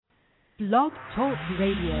Blog Talk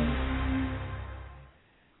Radio.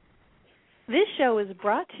 This show is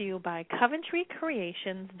brought to you by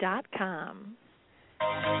CoventryCreations.com.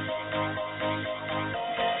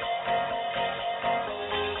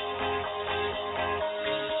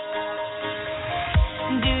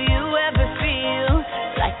 Do you ever feel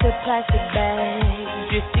like a plastic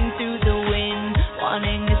bag drifting through the wind,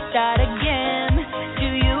 wanting to start again? Do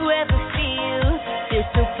you ever feel this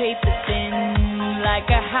so paper thin, like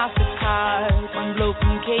a house of cards, one blow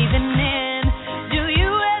from caving in? Do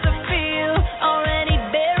you ever feel already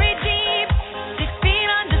buried deep, 6 feet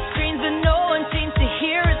under screens, but no one seems to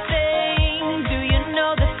hear a thing? Do you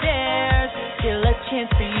know that there's still a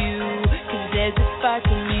chance for you, 'cause there's a spark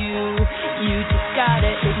in you? You just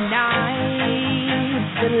gotta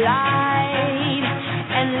ignite the light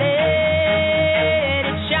and let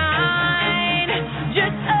it shine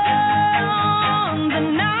just on the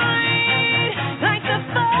night, like the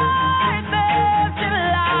 4th of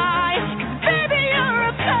July. 'Cause baby, you're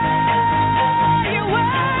a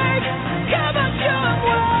firework. Come on, show 'em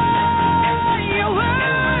what you're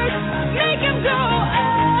worth. Make 'em go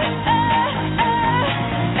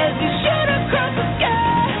as you shoot across the sky.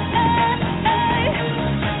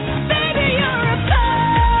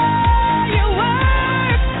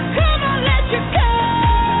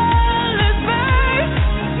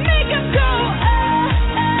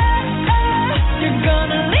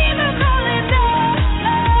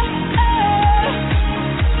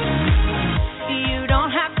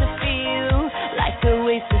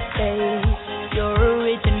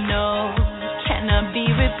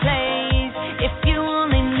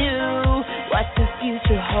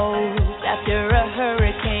 After a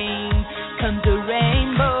hurricane comes a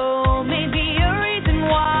rainbow, maybe a reason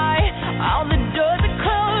why all the doors are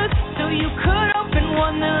closed, so you could open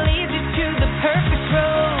one that leads you to the perfect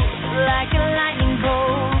road. Like a lightning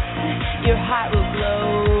bolt, your heart will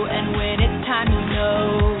glow, and when it's time, you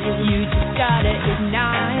know you just gotta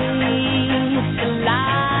ignite the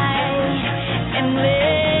light and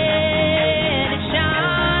let it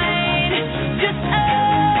shine just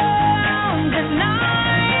on the night.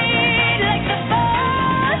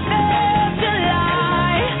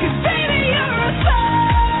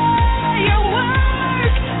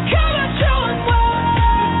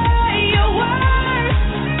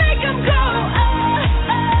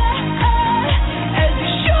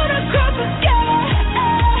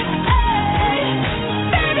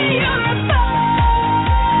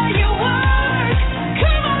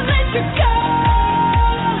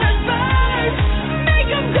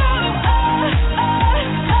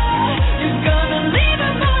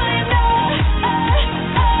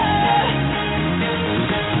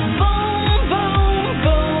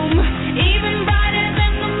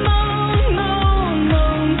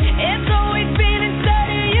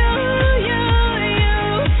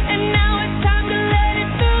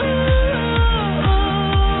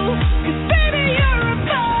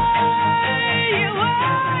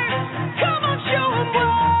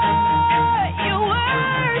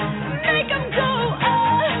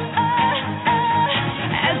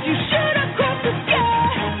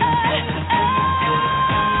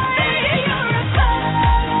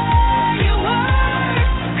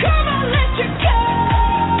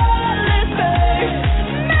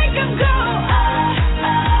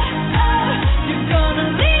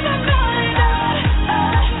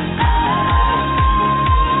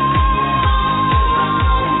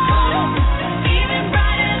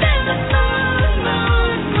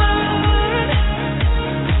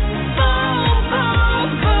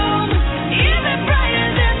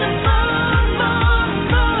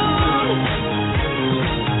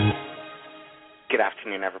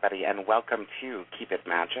 Welcome to Keep It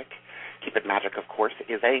Magic. Keep It Magic, of course,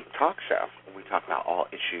 is a talk show. We talk about all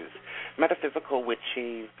issues, metaphysical,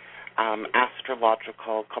 witchy,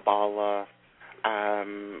 astrological, Kabbalah.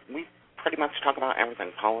 We pretty much talk about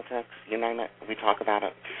everything, politics, you name it, we talk about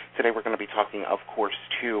it. Today we're going to be talking, of course,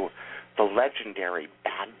 to the legendary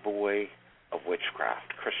bad boy of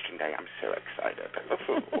witchcraft, Christian Day. I'm so excited.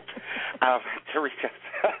 To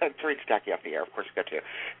reach Jackie off the air, of course, go to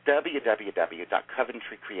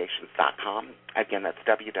www.coventrycreations.com. Again, that's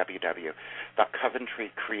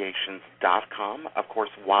www.coventrycreations.com. Of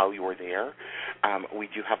course, while you're there, we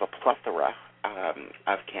do have a plethora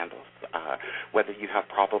of candles. Whether you have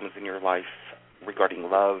problems in your life regarding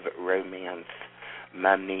love, romance,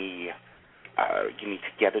 money, you need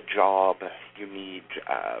to get a job, you need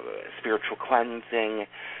spiritual cleansing,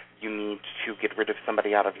 you need to get rid of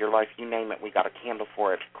somebody out of your life, you name it, we got a candle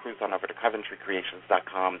for it. Cruise on over to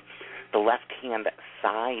CoventryCreations.com the left-hand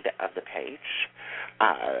side of the page,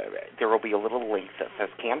 there will be a little link that says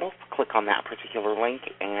candles. Click on that particular link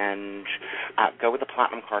and go with the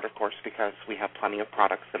Platinum card, of course, because we have plenty of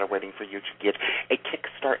products that are waiting for you to get a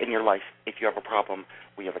kickstart in your life. If you have a problem,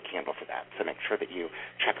 we have a candle for that. So make sure that you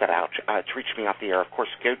check that out. To reach me off the air, of course,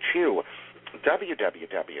 go to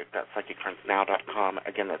www.psychicfriendsnow.com.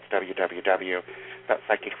 Again, that's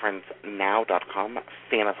www.psychicfriendsnow.com.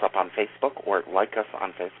 Fan us up on Facebook or like us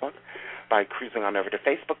on Facebook by cruising on over to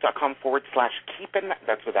facebook.com/keepin',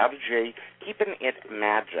 that's without a J, keepin' it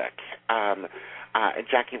magic.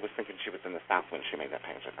 Jackie was thinking she was in the South when she made that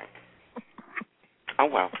page, I think. Oh,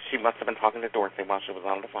 well, she must have been talking to Dorothy while she was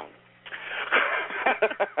on the phone.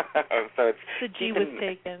 So it's the G was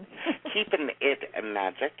taken. Keeping It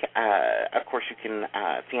Magic. Of course, you can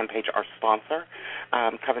fan page our sponsor,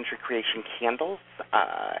 Coventry Creation Candles,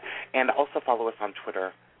 and also follow us on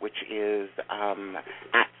Twitter, which is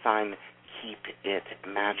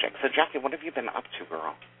 @KeepItMagic. So, Jackie, what have you been up to,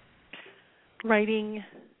 girl? Writing,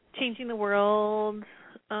 changing the world,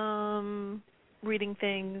 reading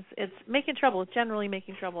things. It's making trouble. It's generally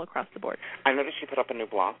making trouble across the board. I noticed you put up a new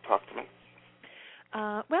blog. Talk to me.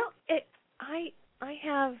 I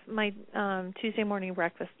have my Tuesday morning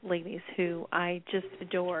breakfast ladies who I just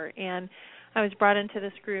adore, and I was brought into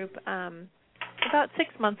this group about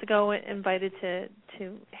 6 months ago, invited to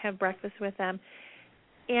have breakfast with them,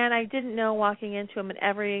 and I didn't know walking into them, and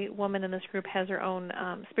every woman in this group has her own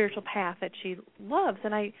spiritual path that she loves,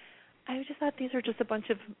 and I just thought these are just a bunch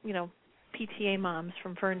of, PTA moms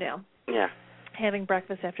from Ferndale. Yeah. Having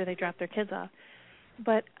breakfast after they drop their kids off.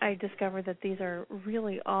 But I discovered that these are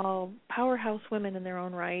really all powerhouse women in their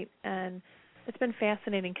own right, and it's been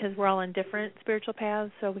fascinating because we're all on different spiritual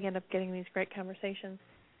paths, so we end up getting these great conversations.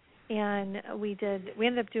 And we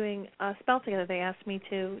ended up doing a spell together. They asked me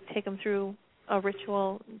to take them through a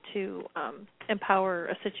ritual to empower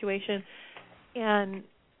a situation, and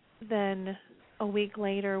then a week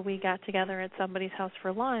later we got together at somebody's house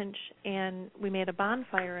for lunch, and we made a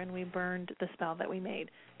bonfire, and we burned the spell that we made,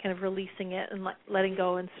 kind of releasing it and letting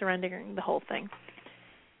go and surrendering the whole thing.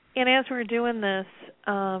 And as we were doing this,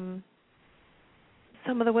 some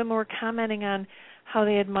of the women were commenting on how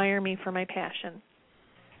they admire me for my passion.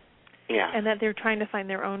 Yeah. And that they're trying to find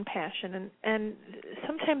their own passion. And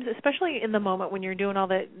sometimes, especially in the moment when you're doing all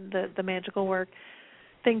the magical work,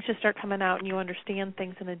 things just start coming out and you understand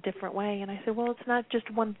things in a different way. And I said, well, it's not just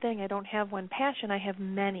one thing. I don't have one passion. I have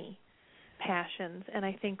many passions. And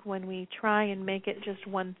I think when we try and make it just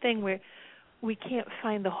one thing, we can't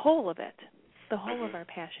find the whole of it, the whole of our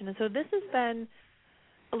passion. And so this has been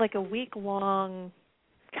like a week-long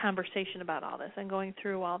conversation about all this and going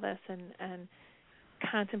through all this and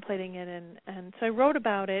contemplating it. And so I wrote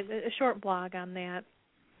about it, a short blog on that.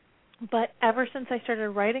 But ever since I started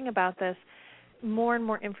writing about this, more and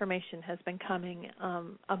more information has been coming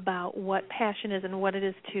about what passion is and what it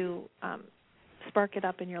is to spark it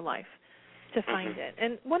up in your life, to find it.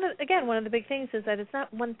 And one of the big things is that it's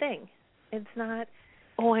not one thing. It's not,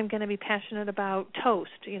 I'm going to be passionate about toast,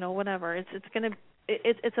 whatever.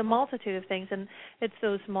 It's a multitude of things, and it's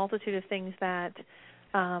those multitude of things that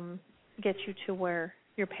get you to where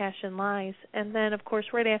your passion lies. And then, of course,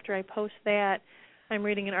 right after I post that, I'm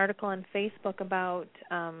reading an article on Facebook about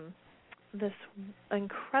this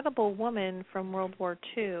incredible woman from World War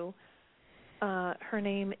II. Her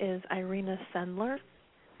name is Irina Sendler.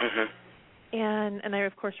 And I,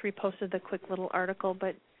 of course, reposted the quick little article,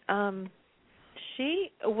 but she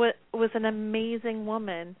was an amazing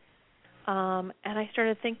woman, and I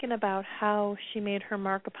started thinking about how she made her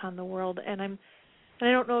mark upon the world, and I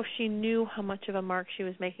don't know if she knew how much of a mark she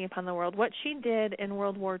was making upon the world. What she did in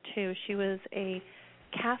World War II, she was a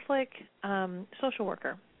Catholic social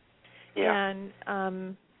worker. Yeah.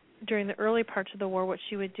 And during the early parts of the war, what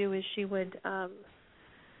she would do is she would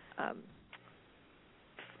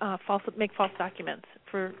make false documents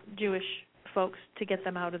for Jewish folks to get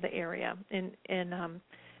them out of the area in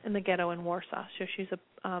the ghetto in Warsaw. So she's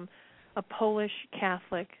a Polish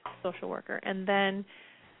Catholic social worker. And then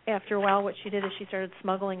after a while, what she did is she started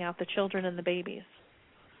smuggling out the children and the babies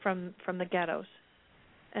from the ghettos,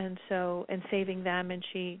 and saving them. And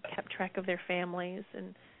she kept track of their families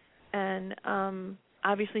and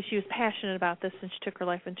obviously she was passionate about this, and she took her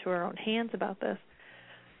life into her own hands about this.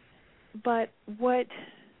 But what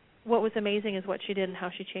was amazing is what she did and how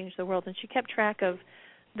she changed the world. And she kept track of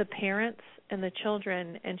the parents and the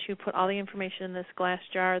children, and she would put all the information in this glass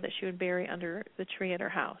jar that she would bury under the tree at her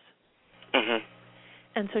house.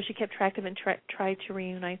 And so she kept track of it and tried to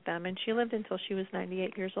reunite them. And she lived until she was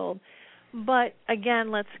 98 years old. But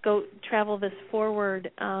again, let's go travel this forward.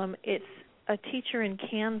 It's a teacher in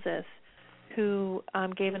Kansas who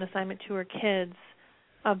gave an assignment to her kids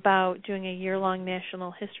about doing a year-long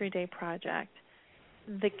National History Day project.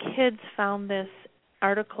 The kids found this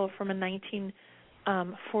article from a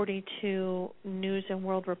 1942 News and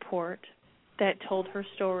World Report that told her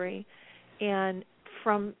story, and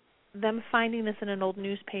from them finding this in an old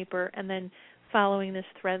newspaper and then following this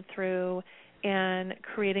thread through and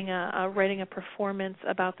creating writing a performance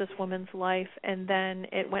about this woman's life, and then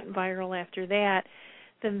it went viral after that,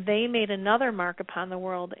 then they made another mark upon the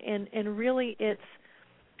world. And really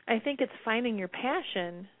I think it's finding your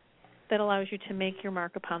passion that allows you to make your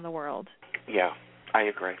mark upon the world. Yeah, I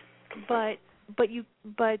agree. But you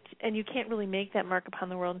can't really make that mark upon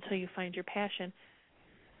the world until you find your passion.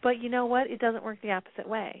 But you know what? It doesn't work the opposite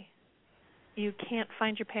way. You can't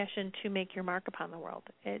find your passion to make your mark upon the world.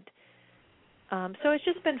 So it's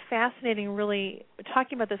just been fascinating, really,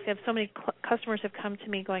 talking about this. I have so many customers have come to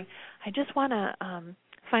me going, I just want to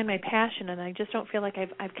find my passion, and I just don't feel like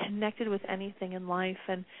I've connected with anything in life.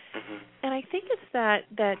 And and I think it's that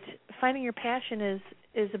finding your passion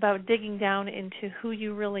is about digging down into who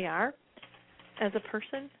you really are as a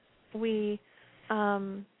person. We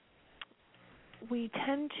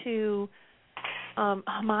tend to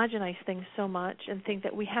homogenize things so much and think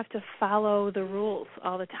that we have to follow the rules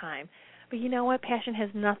all the time. But you know what? Passion has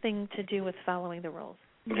nothing to do with following the rules.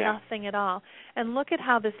 Yeah. Nothing at all. And look at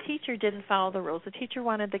how this teacher didn't follow the rules. The teacher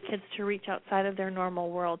wanted the kids to reach outside of their normal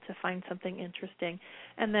world to find something interesting.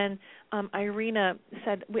 And then Irina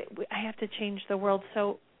said, I have to change the world.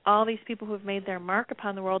 So all these people who have made their mark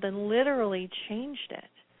upon the world and literally changed it.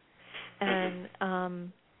 And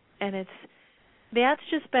that's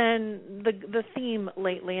just been the theme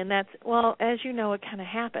lately. And that's, well, as you know, it kind of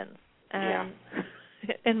happens. And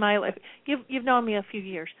in my life, you've known me a few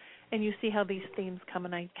years, and you see how these themes come,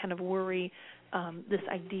 and I kind of worry this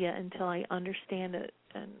idea until I understand it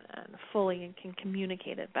and fully and can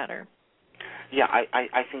communicate it better. Yeah,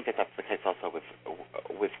 I think that's the case also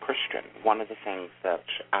with Christian. One of the things that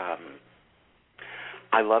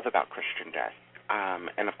I love about Christian Day,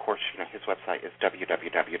 and of course, his website is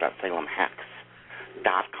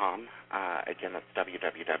www.salemhex.com. Again, that's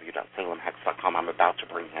www.salemhex.com. I'm about to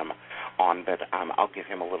bring him on, but I'll give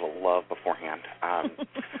him a little love beforehand.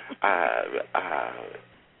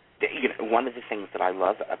 One of the things that I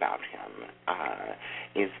love about him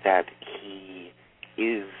is that he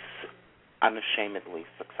is unashamedly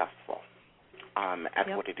successful at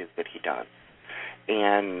what it is that he does.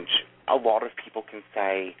 And a lot of people can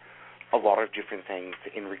say a lot of different things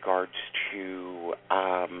in regards to,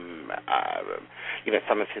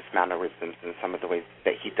 some of his mannerisms and some of the ways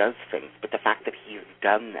that he does things. But the fact that he's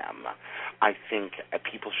done them, I think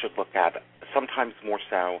people should look at sometimes more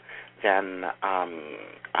so than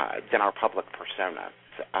our public personas.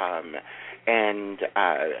 And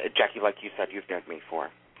Jackie, like you said, you've known me for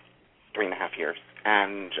 3.5 years.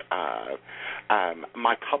 And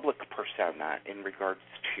my public persona in regards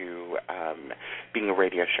to being a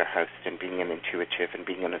radio show host and being an intuitive and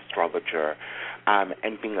being an astrologer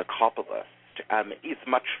and being a Kabbalist is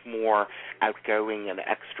much more outgoing and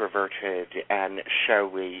extroverted and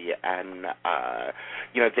showy and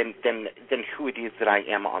than who it is that I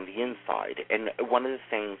am on the inside. And one of the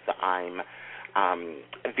things that I'm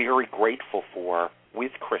very grateful for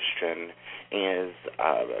with Christian is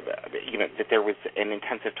that there was an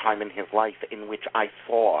intensive time in his life in which I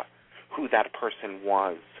saw who that person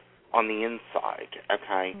was on the inside,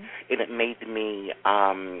 okay? And it made me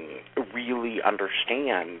really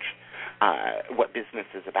understand what business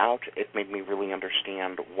is about. It made me really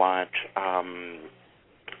understand what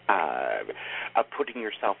putting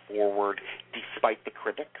yourself forward despite the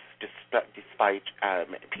critics, despite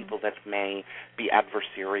people that may be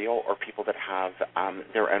adversarial or people that have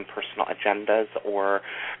their own personal agendas or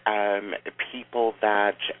people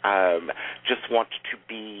that just want to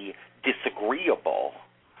be disagreeable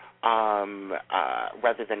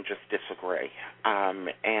rather than just disagree.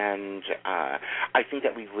 And I think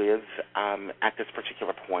that we live at this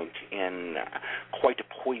particular point in quite a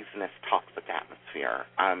poisonous, toxic atmosphere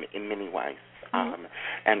in many ways.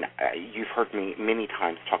 And you've heard me many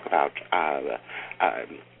times talk about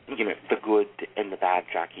the good and the bad,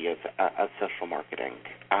 Jackie, of social marketing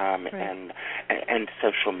and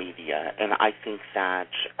social media. And I think that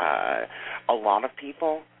a lot of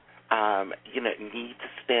people need to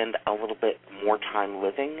spend a little bit more time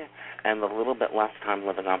living and a little bit less time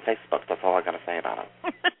living on Facebook. That's all I got to say about it.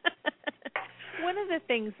 One of the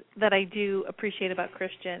things that I do appreciate about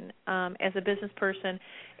Christian as a business person,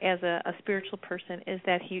 as a spiritual person, is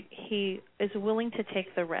that he is willing to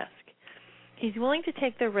take the risk. He's willing to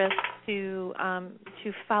take the risk to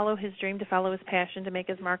follow his dream, to follow his passion, to make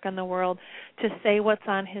his mark on the world, to say what's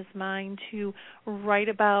on his mind, to write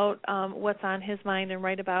about what's on his mind, and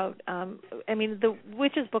write about. The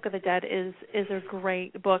Witch's Book of the Dead is a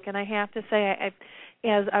great book, and I have to say,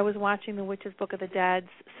 as I was watching the Witch's Book of the Dead's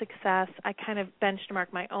success, I kind of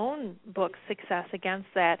benchmarked my own book's success against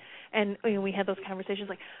that, and we had those conversations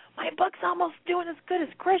like, my book's almost doing as good as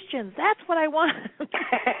Christian's. That's what I want.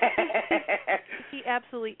 He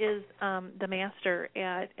absolutely is the master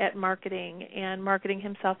at marketing and marketing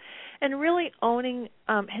himself, and really owning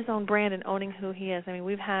his own brand and owning who he is. I mean,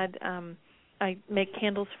 we've had I make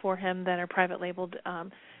candles for him that are private labeled,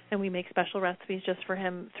 and we make special recipes just for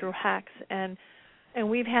him through Hex, and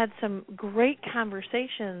we've had some great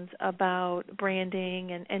conversations about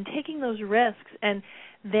branding and taking those risks, and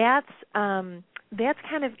that's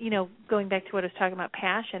kind of, going back to what I was talking about,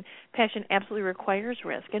 passion. Passion absolutely requires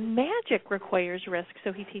risk, and magic requires risk.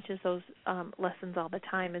 So he teaches those lessons all the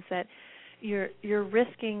time, is that you're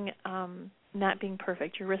risking not being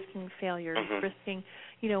perfect. You're risking failure. Mm-hmm. You're risking,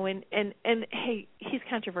 and hey, he's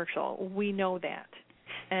controversial. We know that.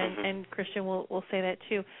 And Christian will say that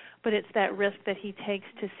too. But it's that risk that he takes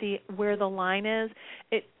to see where the line is.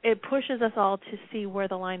 It pushes us all to see where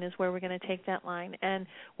the line is, where we're going to take that line. And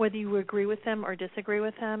whether you agree with him or disagree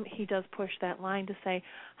with him, he does push that line to say,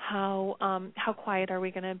 how quiet are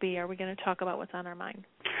we going to be? Are we going to talk about what's on our mind?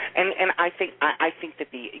 And I think that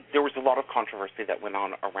there was a lot of controversy that went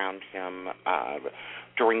on around him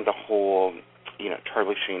during the whole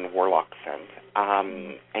Charlie Sheen Warlock thing,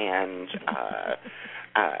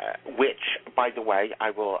 which, by the way,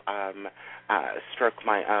 I will stroke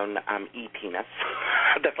my own e-penis,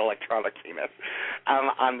 that's electronic penis,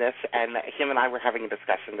 on this. And him and I were having a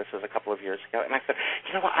discussion. This was a couple of years ago, and I said,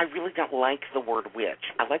 you know what? I really don't like the word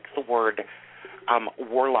witch. I like the word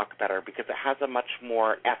warlock better because it has a much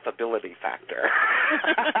more affability factor.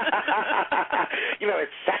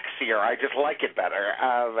 It's sexier. I just like it better.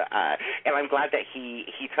 And I'm glad that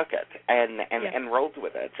he took it and rolled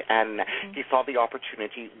with it. And he saw the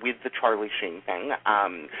opportunity with the Charlie Sheen thing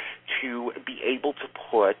to be able to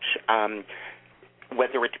put,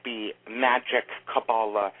 whether it be magic,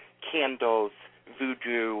 Kabbalah, candles,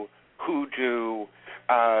 voodoo, hoodoo,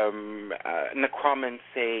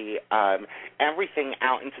 necromancy, everything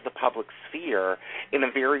out into the public sphere in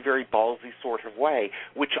a very, very ballsy sort of way,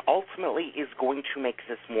 which ultimately is going to make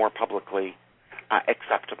this more publicly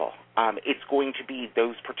acceptable. It's going to be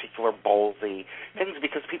those particular ballsy things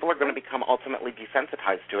because people are going to become ultimately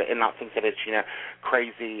desensitized to it and not think that it's,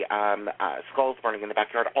 crazy skulls burning in the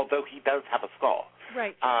backyard, although he does have a skull.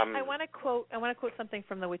 Right. I want to quote something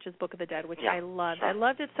from the Witch's Book of the Dead, which I loved. Sure. I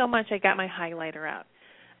loved it so much I got my highlighter out.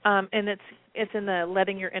 And it's in the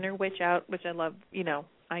letting your inner witch out, which I love.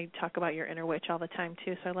 I talk about your inner witch all the time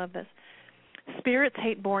too, so I love this. Spirits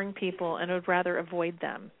hate boring people and would rather avoid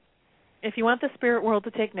them. If you want the spirit world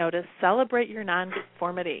to take notice, celebrate your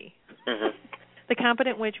nonconformity. Mm-hmm. The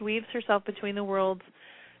competent witch weaves herself between the worlds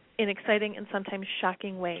in exciting and sometimes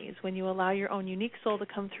shocking ways. When you allow your own unique soul to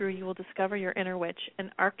come through, you will discover your inner witch,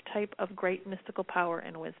 an archetype of great mystical power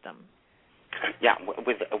and wisdom. Yeah,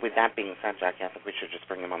 with that being said, Jackie, I think we should just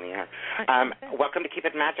bring him on the air. Welcome to Keep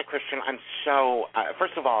It Magic, Christian. I'm so,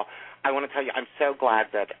 first of all, I want to tell you I'm so glad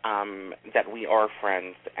that we are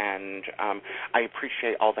friends, and I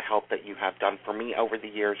appreciate all the help that you have done for me over the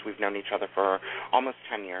years. We've known each other for almost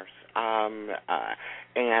 10 years, and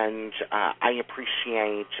I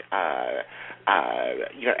appreciate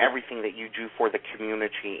everything that you do for the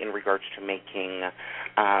community in regards to making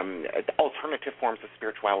alternative forms of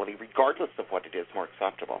spirituality, regardless of what it is, more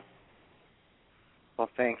acceptable. Well,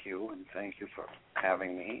 thank you, and thank you for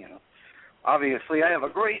having me. Obviously, I have a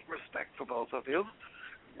great respect for both of you,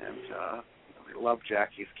 and I love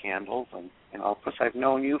Jackie's candles, and of course, I've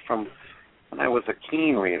known you from when I was a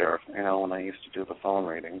keen reader. When I used to do the phone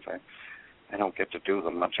readings. I don't get to do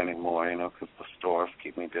them much anymore, because the stores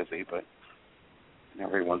keep me busy, but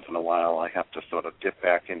every once in a while I have to sort of dip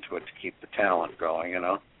back into it to keep the talent going,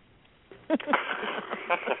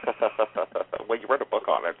 Well, you wrote a book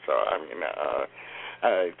on it, so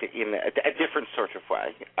in a different sort of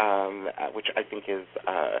way, which I think is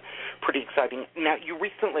pretty exciting. Now, you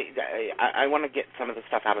recently, I want to get some of the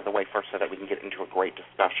stuff out of the way first so that we can get into a great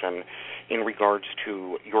discussion in regards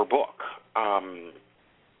to your book,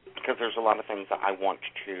 because there's a lot of things that I want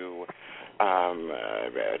to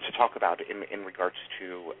talk about in regards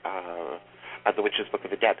to the Witch's Book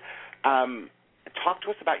of the Dead. Talk to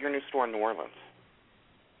us about your new store in New Orleans.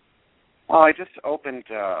 Well, I just opened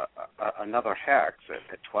another Hex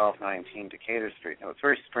at 1219 Decatur Street. Now, it's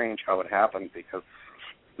very strange how it happened because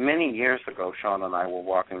many years ago, Sean and I were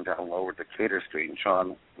walking down Lower Decatur Street, and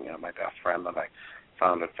Sean, my best friend that I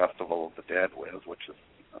founded Festival of the Dead with, which is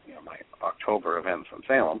my October events in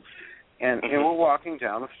Salem, and we're walking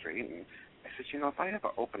down the street, and I said, if I ever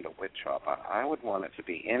opened a witch shop, I would want it to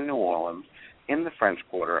be in New Orleans, in the French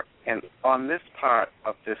Quarter, and on this part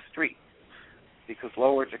of this street, because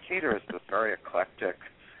Lower Decatur is this very eclectic,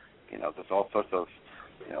 there's all sorts of,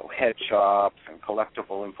 head shops and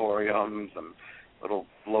collectible emporiums and little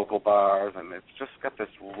local bars, and it's just got this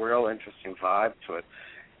real interesting vibe to it.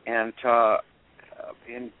 And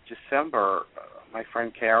in December, my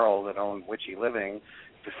friend Carol that owned Witchy Living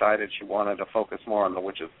decided she wanted to focus more on the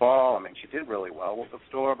Witch's Ball. I mean, she did really well with the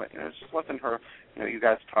store, but, it just wasn't her, you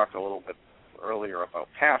guys talked a little bit earlier about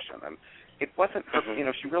passion, and it wasn't her,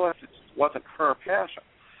 she realized it just wasn't her passion.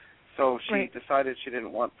 So she decided she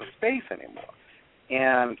didn't want the space anymore.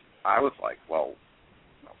 And I was like, well,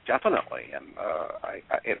 definitely. And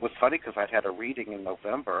it was funny because I'd had a reading in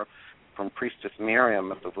November from Priestess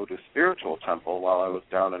Miriam at the Voodoo Spiritual Temple while I was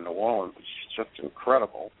down in New Orleans, which is just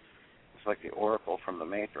incredible. It's like the oracle from the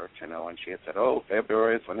Matrix, and she had said,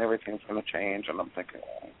 February is when everything's going to change. And I'm thinking,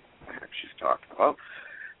 what the heck she's talking about?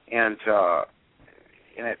 And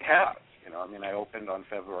it has. I opened on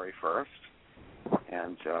February 1st,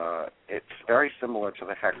 and it's very similar to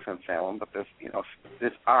the Hex in Salem, but there's,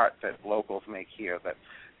 this art that locals make here that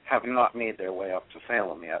have not made their way up to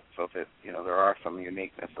Salem yet, so that, there are some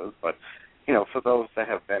uniquenesses, but, for those that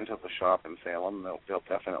have been to the shop in Salem, they'll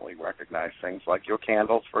definitely recognize things like your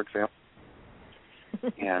candles, for example,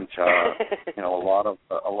 and, a lot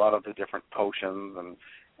of the different potions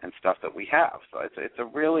and stuff that we have. So it's a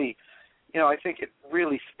really, I think it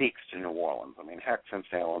really speaks to New Orleans. I mean, Hex in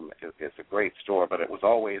Salem is a great store, but it was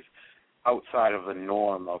always outside of the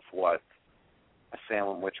norm of what a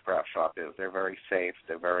Salem witchcraft shop is. They're very safe.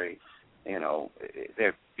 They're very,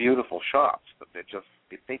 they're beautiful shops, but they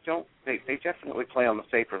definitely play on the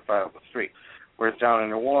safer side of the street. Whereas down in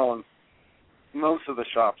New Orleans, most of the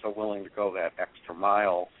shops are willing to go that extra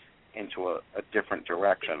mile into a different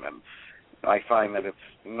direction, and I find that it's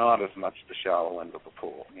not as much the shallow end of the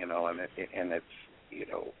pool, and it's,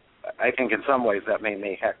 I think in some ways that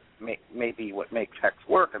may be what makes Hex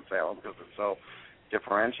work in Salem because it's so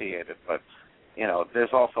differentiated, but, there's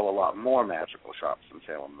also a lot more magical shops in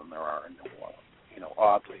Salem than there are in New Orleans,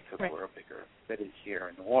 oddly, because we're a bigger city here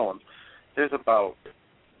in New Orleans. There's about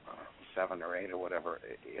 7 or 8 or whatever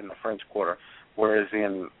in the French Quarter, whereas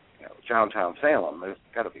in downtown Salem, there's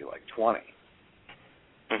got to be like 20.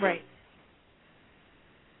 Right.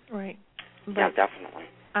 Right. But yeah, definitely.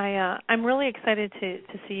 I'm really excited to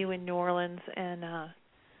see you in New Orleans, and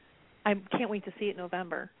I can't wait to see it in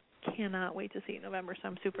November. Cannot wait to see it in November, so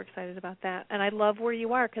I'm super excited about that. And I love where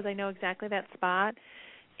you are because I know exactly that spot,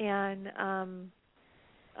 and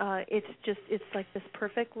it's like this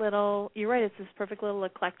perfect little, you're right, it's this perfect little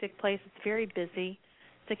eclectic place. It's very busy.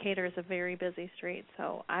 Decatur is a very busy street,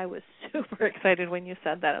 so I was super excited when you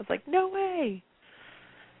said that. I was like, no way.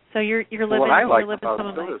 So you're living, you're living some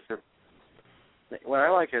of my... What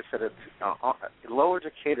I like is that it's Lower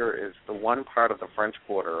Decatur is the one part of the French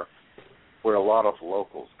Quarter where a lot of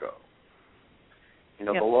locals go.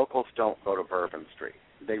 The locals don't go to Bourbon Street.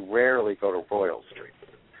 They rarely go to Royal Street.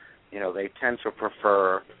 They tend to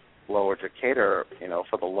prefer Lower Decatur,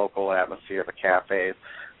 for the local atmosphere, the cafes.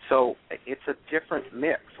 So it's a different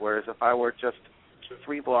mix, whereas if I were just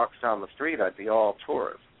 3 blocks down the street, I'd be all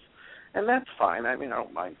tourists. And that's fine. I mean, I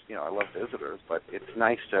don't mind, I love visitors, but it's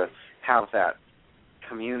nice to have that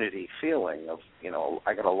community feeling of,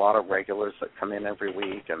 I got a lot of regulars that come in every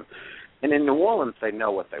week, and in New Orleans, they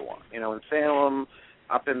know what they want. In Salem,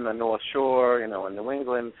 up in the North Shore, in New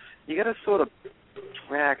England, you got to sort of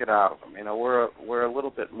drag it out of them. We're a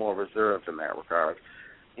little bit more reserved in that regard.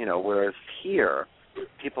 Whereas here,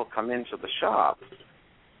 people come into the shop,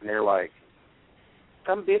 and they're like,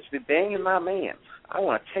 some bitch be banging my man. I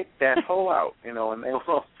want to take that hoe out, and they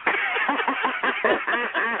will.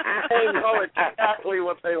 They know exactly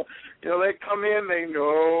what they, they come in, they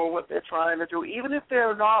know what they're trying to do, even if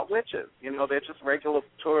they're not witches, they're just regular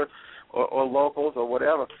tourists or locals or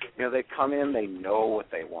whatever. They come in, they know what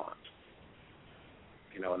they want,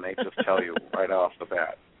 and they just tell you right off the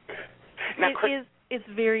bat. It's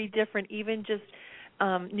very different, even just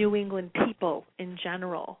New England people in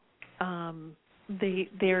general.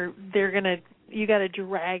 They're gonna, you got to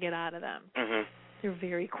drag it out of them. Mm-hmm. They're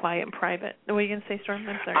very quiet and private. What are you going to say, Storm?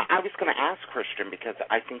 I'm sorry. I was going to ask Christian, because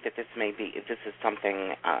I think that this is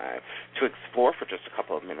something to explore for just a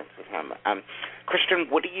couple of minutes with him. Christian,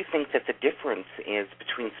 what do you think that the difference is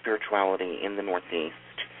between spirituality in the Northeast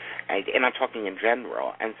and I'm talking in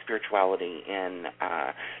general, and spirituality in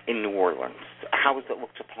New Orleans? How is it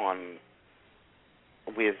looked upon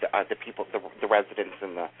with the people, the residents,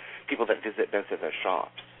 and the people that visit both of those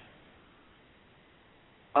shops?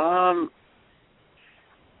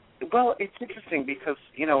 Well, it's interesting because,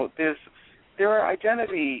 there are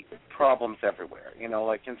identity problems everywhere.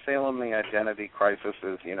 Like in Salem, the identity crisis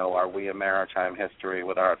is, are we a maritime history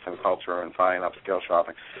with arts and culture and fine upscale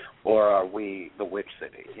shopping, or are we the witch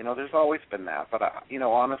city? There's always been that. But,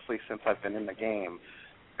 honestly, since I've been in the game,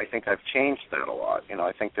 I think I've changed that a lot.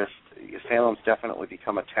 I think Salem's definitely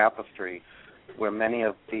become a tapestry where many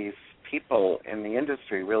of these people in the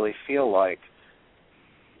industry really feel like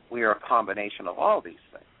we are a combination of all these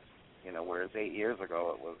things. Whereas 8 years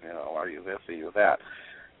ago it was, are you this, are you that?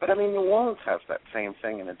 But, New Orleans has that same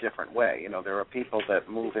thing in a different way. There are people that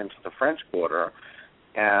move into the French Quarter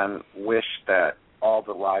and wish that all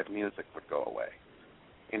the live music would go away.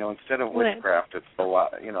 Instead of witchcraft, it's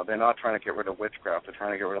the they're not trying to get rid of witchcraft, they're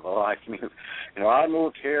trying to get rid of the live music. I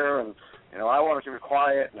moved here and, I wanted to be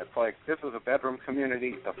quiet, and it's like, this is a bedroom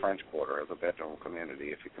community. The French Quarter is a bedroom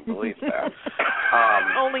community, if you can believe that.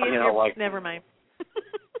 Only if you're, never mind.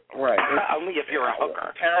 Right. Only if you're a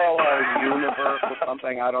hooker. Parallel universe or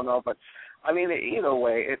something, I don't know. But, either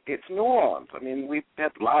way, it's New Orleans. We've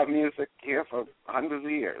had live music here for hundreds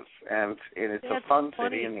of years, and it's a fun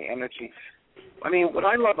city, and the energy. What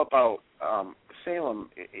I love about Salem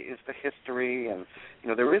is the history, and,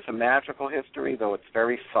 there is a magical history, though it's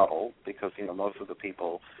very subtle, because, most of the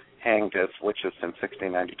people hanged as witches in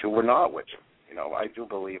 1692 were not witches. I do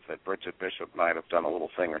believe that Bridget Bishop might have done a little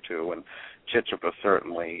thing or two, and Chichapa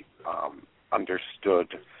certainly understood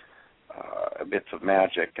bits of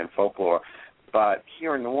magic and folklore. But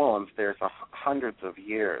here in New Orleans, there's hundreds of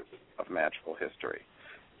years of magical history.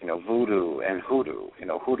 Voodoo and hoodoo.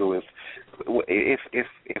 Hoodoo is, if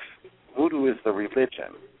voodoo is the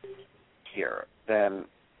religion here, then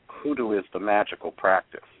hoodoo is the magical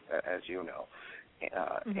practice, as you know.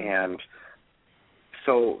 And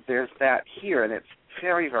so there's that here, and it's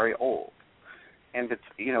very, very old. And it's,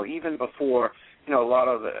 even before, a lot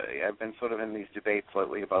of I've been sort of in these debates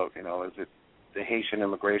lately about, is it the Haitian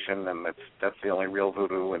immigration, and that's the only real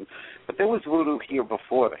voodoo. But there was voodoo here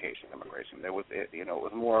before the Haitian immigration. There was, it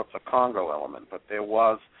was more of the Congo element, but there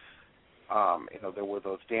was, there were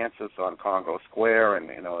those dances on Congo Square, and,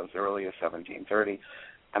 as early as 1730.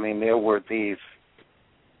 There were these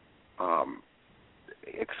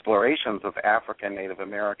explorations of African, Native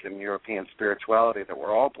American, European spirituality that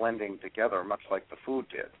were all blending together, much like the food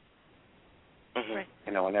did. Right.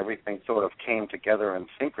 And everything sort of came together and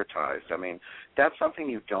syncretized. That's something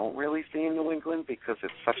you don't really see in New England because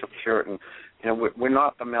it's such a Puritan, we're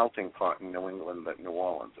not the melting pot in New England that New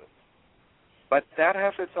Orleans is. But that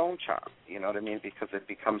has its own charm, because it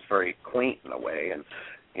becomes very quaint in a way. And,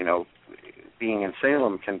 being in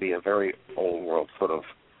Salem can be a very old world sort of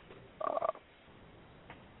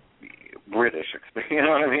British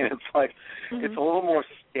experience, It's like, it's a little more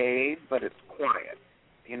staid, but it's quiet,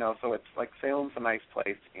 so it's like Salem's a nice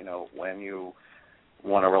place, when you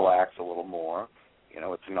want to relax a little more.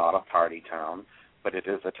 It's not a party town, but it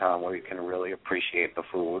is a town where you can really appreciate the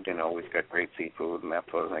food. We've got great seafood and that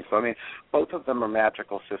sort of thing. So, both of them are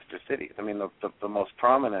magical sister cities. The most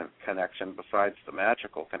prominent connection, besides the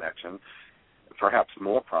magical connection, perhaps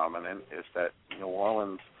more prominent, is that New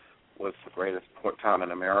Orleans was the greatest port town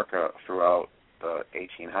in America throughout the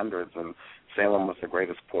 1800s, and Salem was the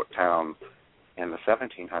greatest port town in the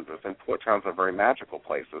 1700s. And port towns are very magical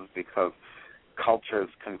places because cultures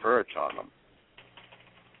converge on them.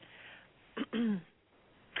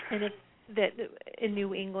 And it's that in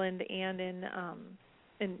New England and in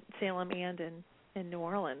Salem and in New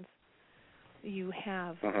Orleans, you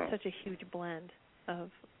have such a huge blend of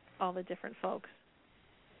all the different folks.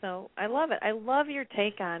 So I love it. I love your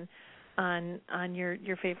take on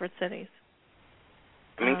your favorite cities.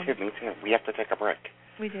 Me too. We have to take a break.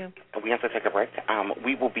 We do. We have to take a break.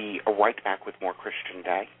 We will be right back with more Christian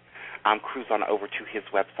Day. Cruise on over to his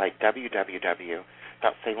website,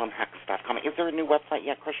 www.salemhex.com. Is there a new website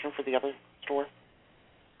yet, Christian, for the other store?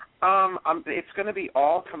 It's going to be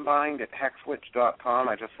all combined at hexwitch.com.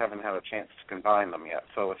 I just haven't had a chance to combine them yet.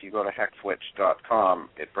 So if you go to hexwitch.com,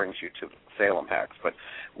 it brings you to Salem Hex. But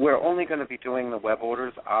we're only going to be doing the web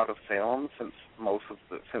orders out of Salem since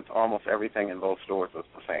almost everything in both stores is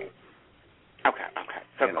the same. Okay.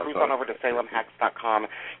 So cruise on over to SalemHacks.com.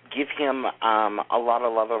 Give him a lot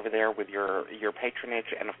of love over there with your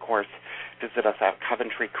patronage, and, of course, visit us at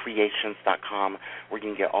CoventryCreations.com where you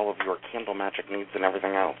can get all of your candle magic needs and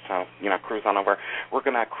everything else. So, cruise on over. We're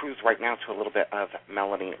going to cruise right now to a little bit of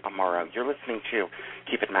Melanie Amaro. You're listening to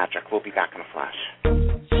Keep It Magic. We'll be back in a flash.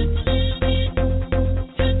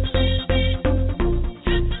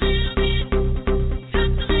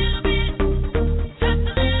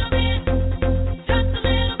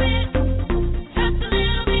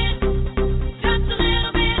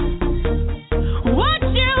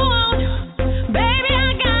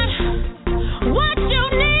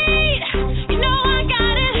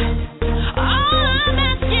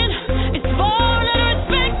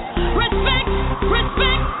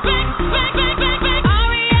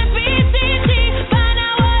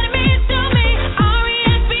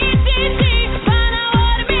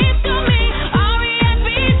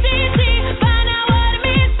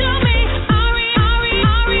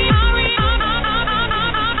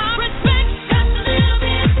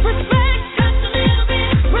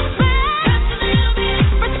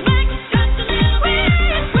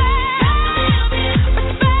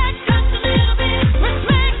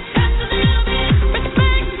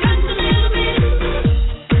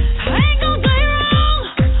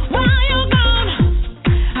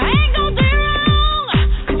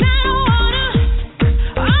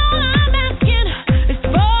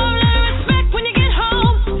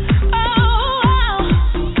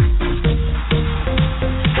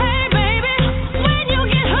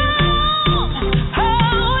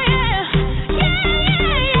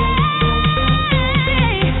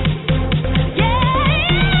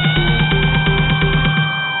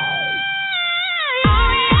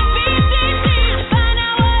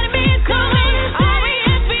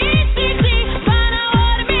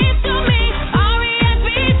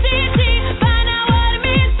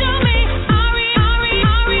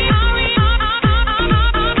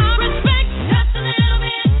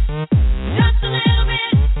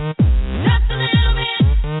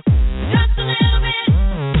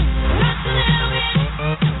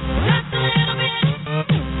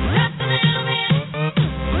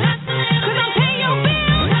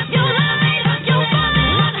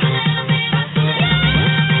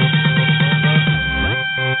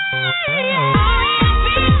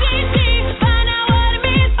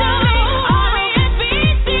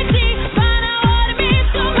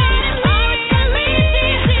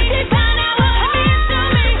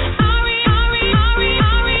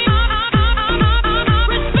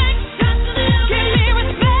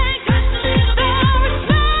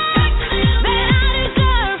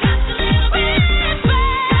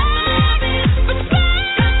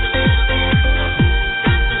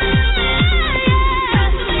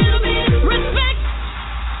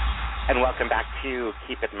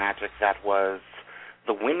 That was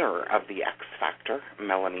the winner of the X Factor,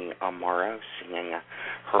 Melanie Amaro, singing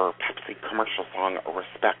her Pepsi commercial song,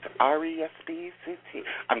 Respect, R-E-S-P-C-T.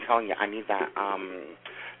 I'm telling you, I need that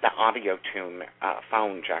audio tune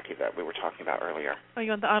phone, Jackie, that we were talking about earlier. Oh, you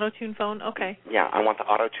want the auto-tune phone? Okay. Yeah, I want the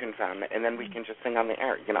auto-tune phone, and then we can just sing on the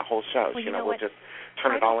air, whole shows. Well, we'll just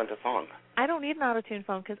turn it all into song. I don't need an auto-tune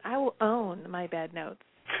phone because I will own my bad notes.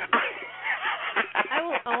 I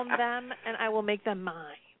will own them, and I will make them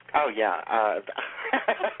mine. Oh, yeah. I've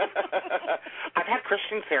had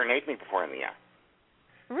Christian serenade me before in the air.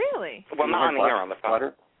 Really? Well, not on the air, on the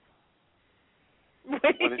phone. Wait,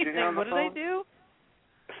 what did you do on the phone? What did I do?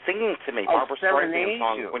 Singing to me, Barbara Streisand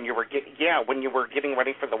song when you were getting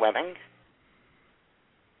ready for the wedding.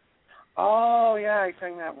 Oh, yeah, I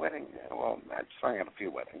sang that wedding. Well, I sang at a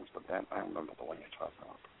few weddings, but then I remember the one you're talking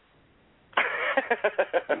about.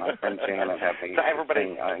 And my friend Janet had me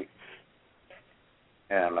sing.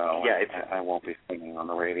 I won't be singing on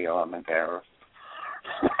the radio. I'm embarrassed.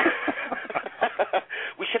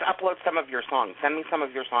 We should upload some of your songs. Send me some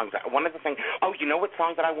of your songs. One of the things. Oh, you know what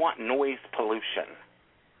song that I want? Noise Pollution.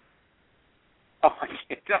 Oh, I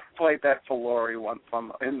just played that for Lori once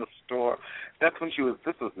in the store. That's when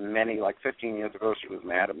this was 15 years ago, she was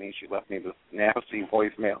mad at me. She left me this nasty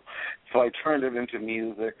voicemail. So I turned it into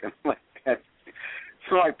music.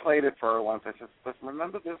 So I played it for her once. I said, listen,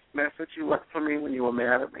 remember this message you left for me when you were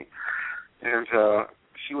mad at me? And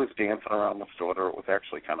she was dancing around the store. It was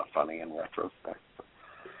actually kind of funny in retrospect.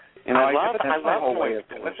 I love noise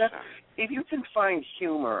pollution. If you can find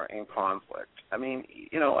humor in conflict, I mean,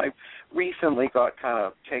 I recently got kind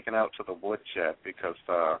of taken out to the woodshed because,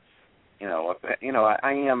 I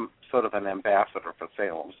am sort of an ambassador for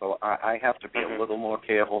Salem, so I have to be a little more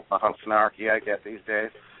careful for how snarky I get these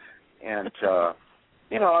days. And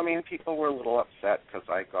I mean, people were a little upset because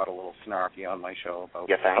I got a little snarky on my show about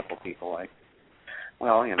a couple people. It's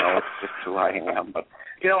just who I am. But,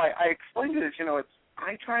 I explained it as,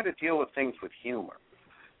 I try to deal with things with humor.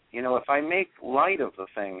 If I make light of the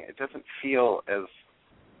thing, it doesn't feel as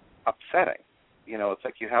upsetting. It's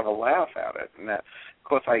like you have a laugh at it. And that, of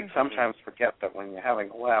course, I sometimes forget that when you're having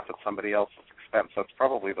a laugh at somebody else's expense, that's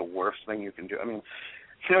probably the worst thing you can do. I mean,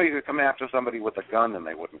 you could come after somebody with a gun and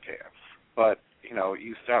they wouldn't care. But,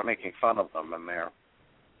 you start making fun of them and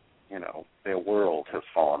their world has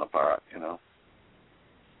fallen apart,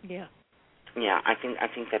 Yeah. Yeah, I think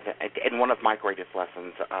that, and one of my greatest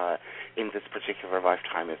lessons in this particular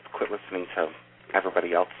lifetime is quit listening to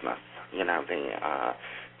everybody else's.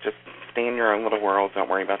 Just stay in your own little world. Don't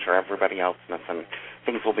worry about your everybody else's, and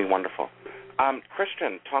things will be wonderful.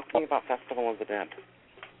 Christian, talk to me about Festival of the Dead.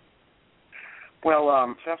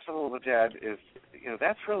 Well, Festival of the Dead is,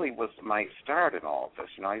 that's really was my start in all of this.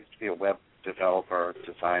 I used to be a web developer,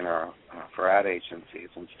 designer for ad agencies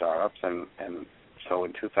and startups, and so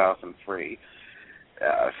in 2003,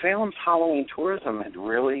 Salem's Halloween tourism had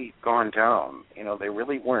really gone down. They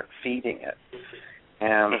really weren't feeding it.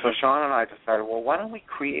 And so Sean and I decided, well, why don't we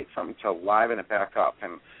create something to liven it back up?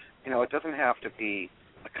 And, it doesn't have to be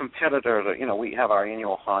a competitor to, we have our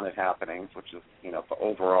annual Haunted Happenings, which is, the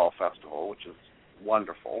overall festival, which is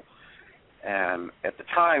wonderful. And at the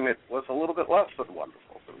time, it was a little bit less than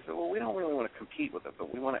wonderful. So we said, well, we don't really want to compete with it,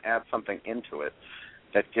 but we want to add something into it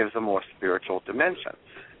that gives a more spiritual dimension.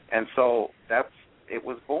 And so it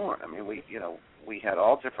was born. I mean, we had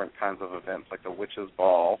all different kinds of events, like the Witch's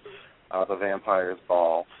Ball, the Vampire's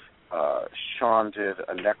Ball. Sean did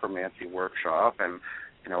a necromancy workshop, and,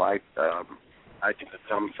 I did a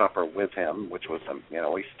dumb supper with him, which was,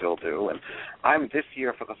 we still do. And this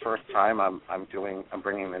year for the first time, I'm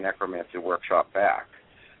bringing the necromancy workshop back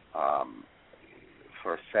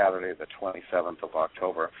for Saturday, the 27th of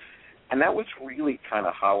October. And that was really kind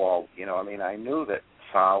of how I knew that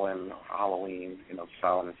Samhain, Halloween,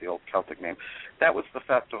 Samhain is the old Celtic name, that was the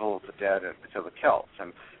Festival of the Dead to the Celts.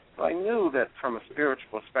 And so I knew that from a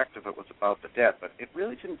spiritual perspective it was about the dead, but it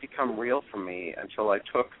really didn't become real for me until I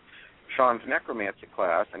took Sean's necromancy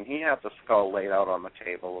class, and he had the skull laid out on the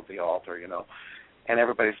table of the altar, and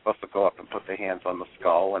everybody's supposed to go up and put their hands on the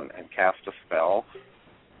skull and cast a spell.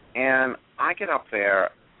 And I get up there,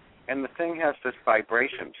 and the thing has this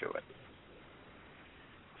vibration to it.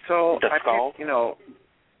 So the skull?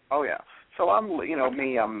 Oh yeah. So I'm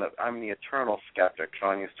the eternal skeptic.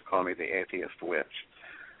 Sean used to call me the atheist witch.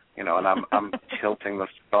 And I'm tilting the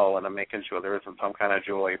skull and I'm making sure there isn't some kind of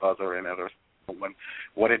joy buzzer in it or something.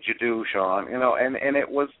 What did you do, Sean? And it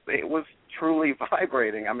was truly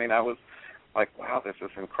vibrating. I mean, I was like, wow, this is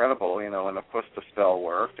incredible, and of course the spell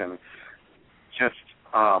worked, and just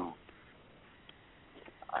I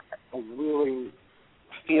really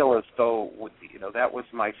feel as though that was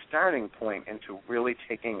my starting point into really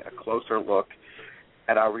taking a closer look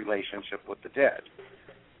at our relationship with the dead.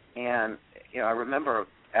 And I remember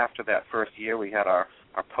after that first year we had our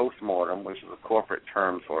post-mortem, which is a corporate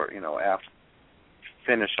term for after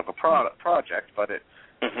finish of a project, but it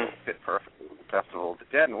fit perfectly with the Festival of the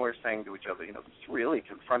Dead, and we're saying to each other, this really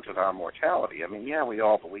confronted our mortality. I mean, yeah, we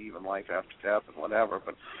all believe in life after death and whatever,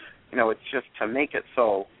 but it's just to make it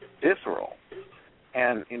so visceral.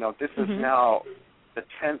 And this is now the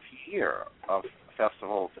 10th year of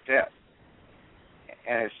Festival of the Dead,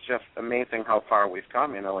 and it's just amazing how far we've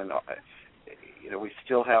come. And we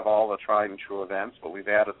still have all the tried and true events, but we've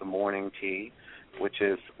added the morning tea, which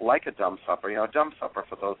is like a dumb supper. A dumb supper,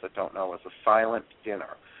 for those that don't know, is a silent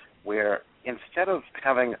dinner where instead of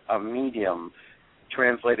having a medium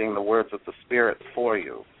translating the words of the spirits for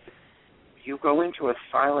you, you go into a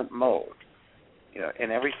silent mode,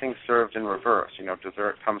 and everything's served in reverse.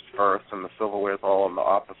 Dessert comes first and the silverware is all on the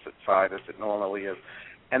opposite side as it normally is.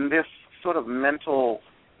 And this sort of mental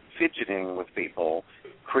fidgeting with people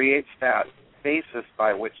creates that basis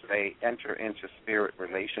by which they enter into spirit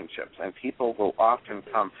relationships, and people will often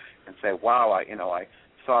come and say, wow, I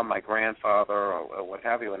saw my grandfather or what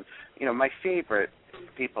have you. And my favorite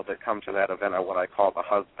people that come to that event are what I call the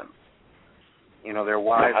husbands. Their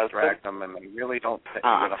wives drag them, and they really don't think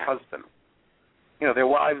the husband. Their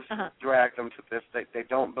wives drag them to this. They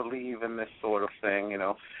don't believe in this sort of thing,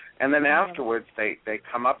 And then afterwards, they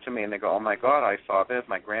come up to me and they go, oh, my God, I saw this.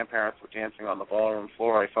 My grandparents were dancing on the ballroom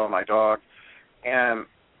floor. I saw my dog. And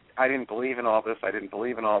I didn't believe in all this.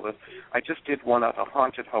 I just did one at a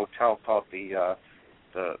haunted hotel called the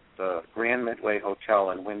Grand Midway Hotel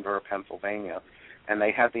in Windsor, Pennsylvania. And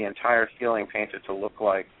they had the entire ceiling painted to look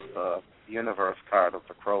like the universe card of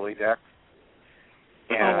the Crowley deck.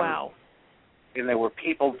 And oh, wow. and there were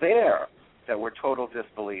people there that were total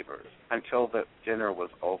disbelievers until the dinner was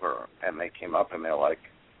over, and they came up and they're like,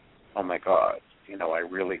 oh, my God, I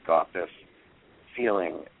really got this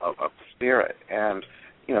feeling of spirit. And,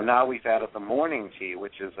 now we've added the morning tea,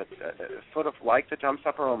 which is a sort of like the dumb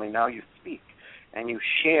supper, only now you speak and you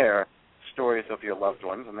share stories of your loved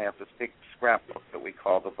ones, and they have this big scrapbook that we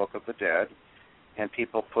call the Book of the Dead, and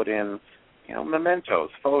people put in, mementos,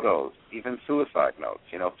 photos, even suicide notes,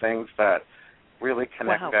 things that really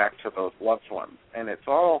connect back to those loved ones. And it's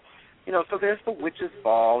all, so there's the Witch's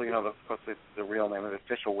Ball, of course it's the real name of the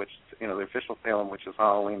official witch, the official Salem Witches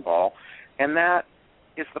Halloween Ball, and that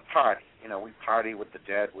is the party. We party with the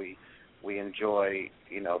dead. We enjoy,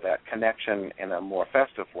 that connection in a more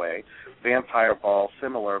festive way. Vampire Ball,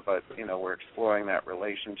 similar, but, we're exploring that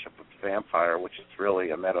relationship with the vampire, which is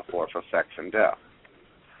really a metaphor for sex and death.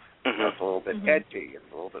 Mm-hmm. It's a little bit edgy. It's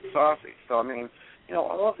a little bit saucy. So,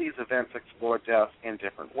 all of these events explore death in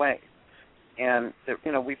different ways. And,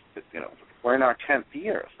 we're in our 10th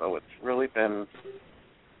year, so it's really been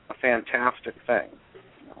a fantastic thing.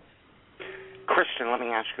 Christian, let me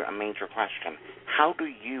ask you a major question. How do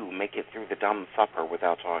you make it through the dumb supper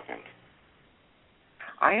without talking?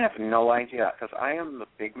 I have no idea, because I am the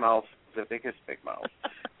biggest big mouth.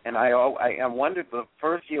 And I wondered the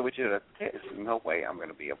first year we did it, there's no way I'm going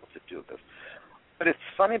to be able to do this. But it's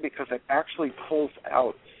funny because it actually pulls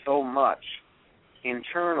out so much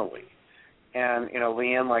internally. And,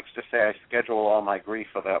 Leanne likes to say I schedule all my grief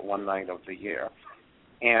for that one night of the year.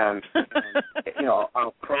 And,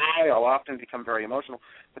 I'll cry. I'll often become very emotional.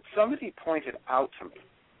 But somebody pointed out to me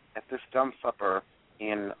at this dumb supper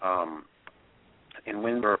in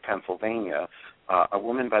Windber, Pennsylvania, a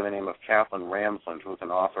woman by the name of Kathleen Ramsland, who's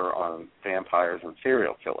an author on vampires and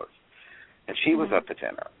serial killers. And she was at the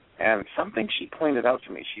dinner. And something she pointed out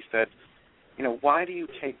to me, she said, why do you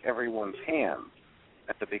take everyone's hands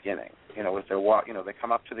at the beginning? As they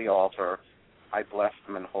come up to the altar, I bless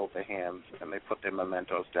them and hold their hands, and they put their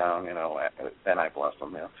mementos down, then I bless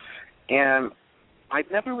them. And I'd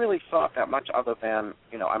never really thought that much other than,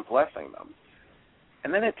 I'm blessing them.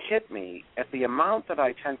 And then it hit me, at the amount that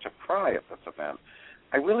I tend to cry at this event,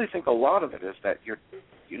 I really think a lot of it is that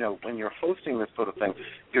when you're hosting this sort of thing,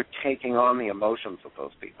 you're taking on the emotions of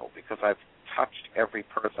those people, because I've touched every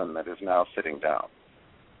person that is now sitting down.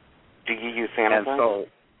 Do you use sanitizer? And so,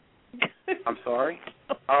 I'm sorry?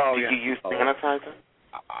 Oh, Do you use sanitizer?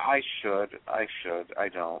 I should. I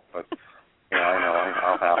don't, but I know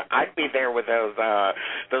I'll have to. I'd be there with those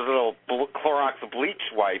little Clorox bleach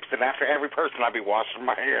wipes, and after every person, I'd be washing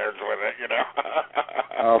my hands with it.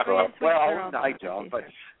 Oh, God. Well, I don't, but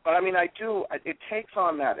I do. It takes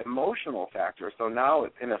on that emotional factor. So now,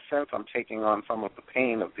 in a sense, I'm taking on some of the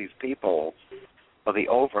pain of these people, or the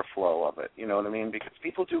overflow of it, you know what I mean? Because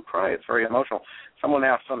people do cry. It's very emotional. Someone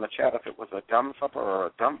asked on the chat if it was a dumb supper or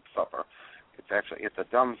a dump supper. It's a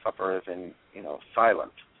dumb supper as in,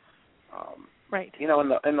 silent. Right.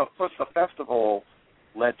 And of course the festival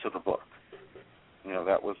led to the book.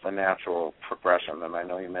 That was the natural progression, and I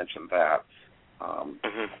know you mentioned that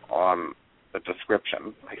on the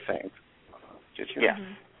description, I think. Did you? Yes.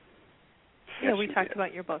 Yeah, we talked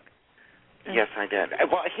about your book. Yes, I did.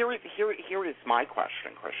 Well, here is my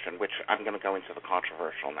question, Christian, which I'm going to go into the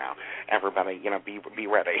controversial now. Everybody, be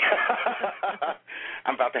ready.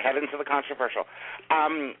 I'm about to head into the controversial.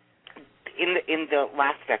 In the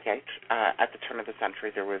last decade, at the turn of the century,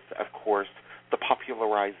 there was, of course, the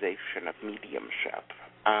popularization of mediumship.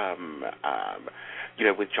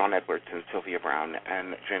 With John Edwards and Sylvia Brown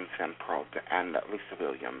and James Van Pelt and Lisa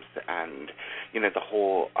Williams, and the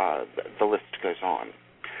whole the list goes on.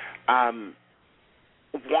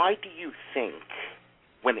 Why do you think,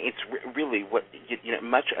 when it's really what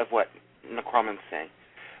much of what necromancy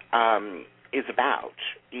is about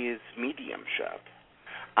is mediumship?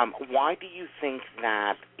 Why do you think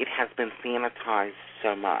that it has been sanitized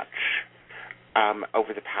so much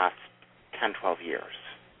over the past 10, 12 years?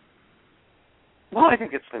 Well, I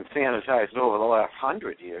think it's been sanitized over the last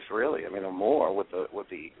 100 years, really. Or more with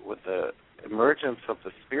the emergence of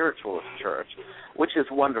the spiritualist church, which is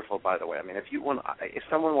wonderful, by the way. If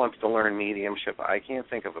someone wants to learn mediumship, I can't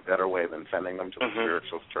think of a better way than sending them to the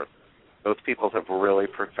spiritualist church. Those people have really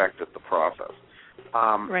perfected the process.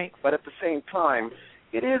 Right. But at the same time,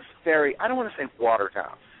 it is very, I don't want to say watered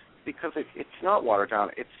down, because it's not watered down.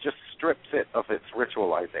 It just strips it of its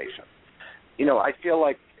ritualization. I feel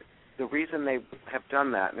like the reason they have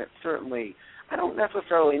done that, and it's certainly, I don't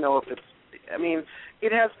necessarily know if it's,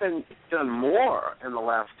 it has been done more in the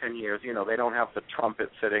last 10 years. They don't have the trumpet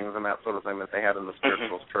sittings and that sort of thing that they had in the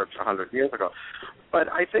spiritualist church 100 years ago. But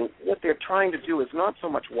I think what they're trying to do is not so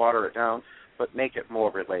much water it down, but make it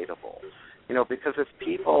more relatable. Because if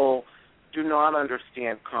people do not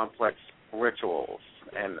understand complex rituals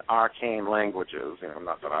and arcane languages,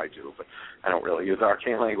 not that I do, but I don't really use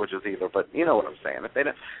arcane languages either, but you know what I'm saying. If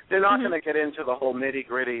they're not going to get into the whole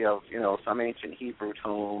nitty-gritty of, some ancient Hebrew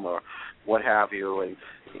tome or what have you, and,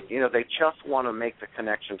 they just want to make the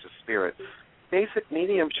connection to spirit. Basic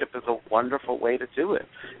mediumship is a wonderful way to do it,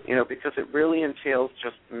 because it really entails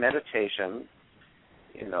just meditation,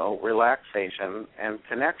 relaxation and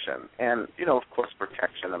connection. And, of course,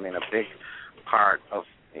 protection. I mean, a big part of,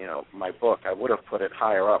 my book, I would have put it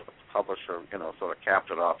higher up. The publisher, sort of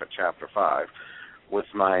capped it off at Chapter 5, was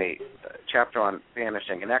my chapter on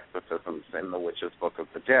banishing and exorcisms in the Witch's Book of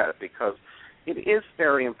the Dead, because it is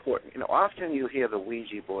very important. Often you hear the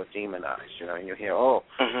Ouija board demonized, and you hear,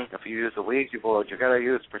 if you use the Ouija board, you got to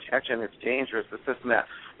use protection, it's dangerous, this and that.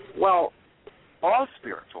 Well, all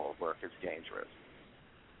spiritual work is dangerous.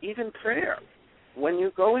 Even prayer. When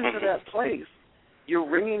you go into that place, you're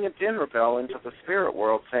ringing a dinner bell into the spirit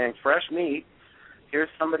world saying, fresh meat, here's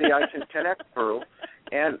somebody I can connect through.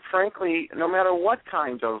 And frankly, no matter what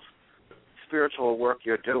kind of spiritual work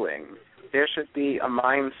you're doing, there should be a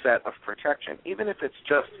mindset of protection, even if it's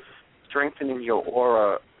just strengthening your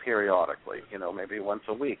aura periodically. Maybe once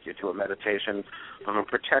a week you do a meditation of a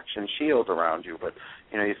protection shield around you, but,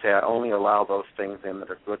 you say, I only allow those things in that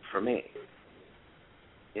are good for me.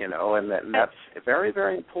 And that's very,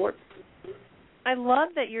 very important. I love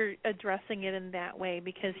that you're addressing it in that way,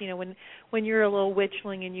 because when you're a little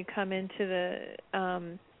witchling and you come into the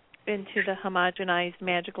homogenized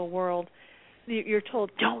magical world, you're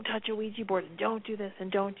told don't touch a Ouija board and don't do this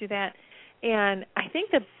and don't do that. And I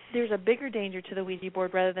think that there's a bigger danger to the Ouija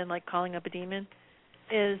board, rather than like calling up a demon,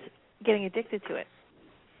 is getting addicted to it.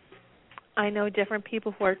 I know different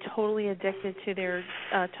people who are totally addicted to their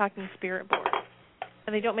talking spirit board,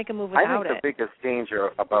 and they don't make a move without it. I think the biggest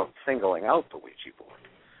danger about singling out the Ouija board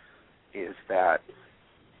is that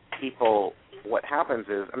people, what happens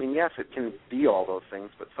is, yes, it can be all those things,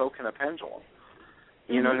 but so can a pendulum.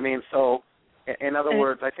 You know what I mean? So, in other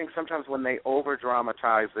words, I think sometimes when they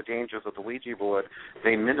over-dramatize the dangers of the Ouija board,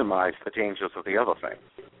 they minimize the dangers of the other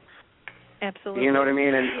things. Absolutely. You know what I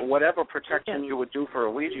mean? And whatever protection you would do for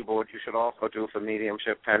a Ouija board, you should also do for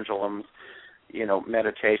mediumship, pendulums,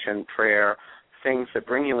 meditation, prayer. Things that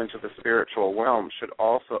bring you into the spiritual realm should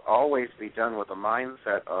also always be done with a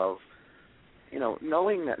mindset of,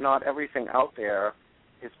 knowing that not everything out there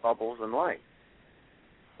is bubbles and light.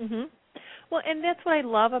 Well, and that's what I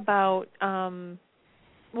love about,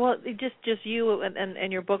 just you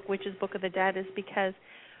and your book, Witch's Book of the Dead, is because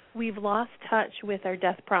we've lost touch with our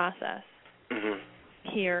death process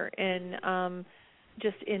here in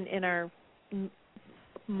our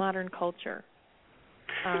modern culture.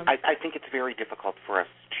 I think it's very difficult for us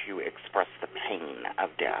to express the pain of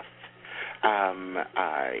death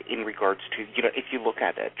in regards to, if you look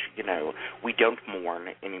at it, we don't mourn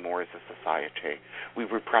anymore as a society. We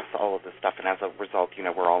repress all of this stuff, and as a result,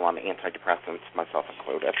 we're all on antidepressants, myself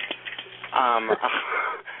included.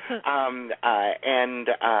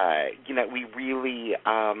 We really,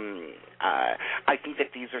 I think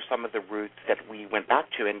that these are some of the roots that we went back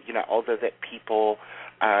to, and, although that people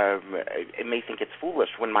may think it's foolish,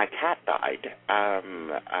 when my cat died,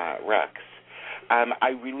 Rex, I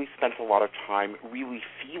really spent a lot of time really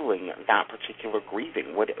feeling that particular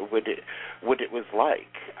grieving, what it was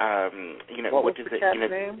like. What was the cat's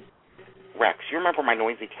name? Rex. You remember my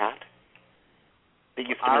noisy cat? That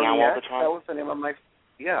used to meow all the time? That was the name of my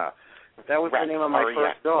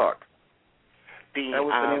first dog. That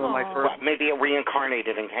was the name of my first... Well, maybe it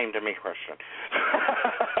reincarnated and came to me, Christian.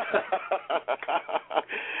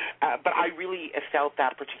 But I really felt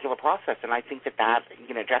that particular process, and I think that,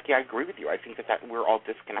 Jackie, I agree with you. I think that we're all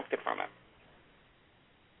disconnected from it.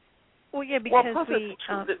 Well, yeah, because go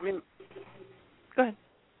ahead.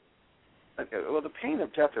 Okay, well, the pain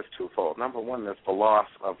of death is twofold. Number one, there's the loss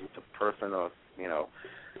of the person or,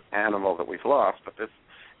 animal that we've lost, but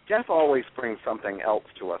death always brings something else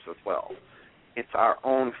to us as well. It's our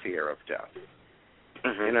own fear of death.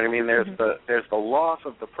 You know what I mean? There's the loss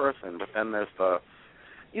of the person, but then there's the,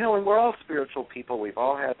 and we're all spiritual people. We've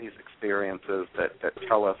all had these experiences that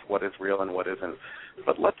tell us what is real and what isn't.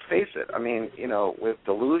 But let's face it. With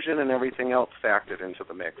delusion and everything else factored into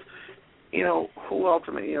the mix, who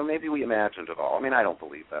ultimately, maybe we imagined it all. I don't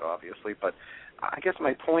believe that, obviously, but I guess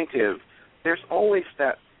my point is there's always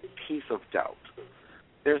that piece of doubt.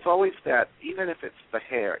 There's always that, even if it's the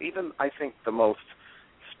hair, even I think the most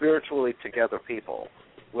spiritually together people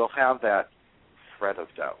will have that threat of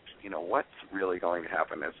doubt. What's really going to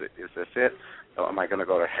happen? Is this it? Am I going to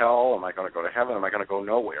go to hell? Am I going to go to heaven? Am I going to go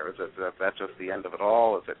nowhere? Is that just the end of it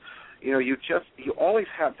all? Is it? You always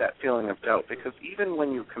have that feeling of doubt, because even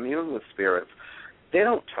when you commune with spirits, they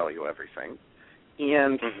don't tell you everything,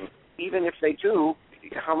 and even if they do,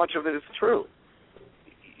 how much of it is true?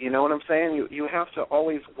 You know what I'm saying? You have to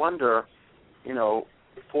always wonder,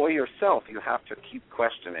 for yourself. You have to keep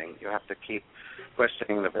questioning. You have to keep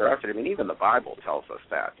questioning the veracity. I mean, even the Bible tells us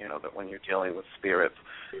that, that when you're dealing with spirits,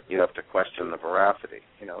 you have to question the veracity.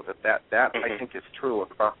 That I think is true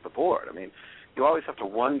across the board. I mean, you always have to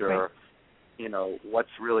wonder, what's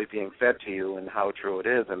really being fed to you and how true it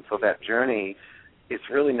is. And so that journey, it's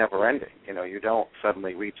really never ending. You don't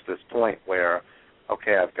suddenly reach this point where,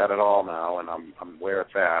 okay, I've got it all now, and I'm where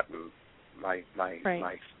it's at, and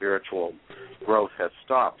my spiritual growth has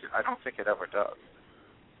stopped. I don't think it ever does.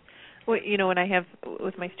 Well, when I have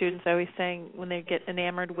with my students, I always saying when they get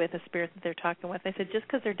enamored with a spirit that they're talking with, I said just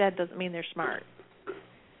because they're dead doesn't mean they're smart.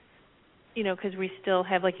 Because we still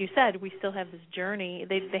have, like you said, we still have this journey.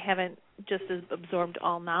 They haven't just absorbed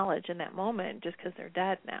all knowledge in that moment just because they're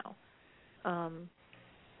dead now.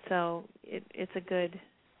 So it's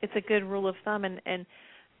a good rule of thumb, and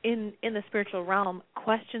in the spiritual realm,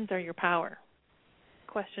 questions are your power.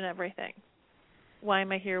 Question everything. Why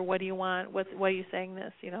am I here? What do you want? Why are you saying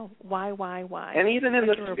this? Why? And even in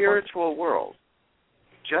the spiritual world,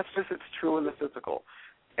 just as it's true in the physical,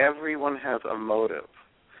 everyone has a motive.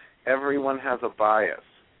 Everyone has a bias.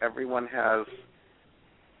 Everyone has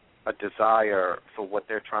a desire for what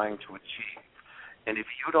they're trying to achieve. And if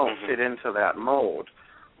you don't fit into that mode,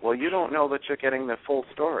 well, you don't know that you're getting the full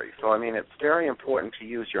story. So, I mean, it's very important to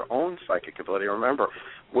use your own psychic ability. Remember,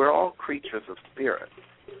 we're all creatures of spirit.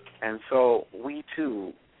 And so we,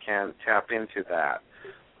 too, can tap into that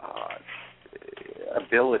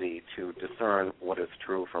ability to discern what is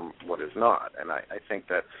true from what is not. And I think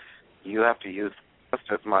that you have to use just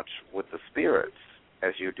as much with the spirits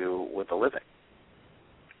as you do with the living.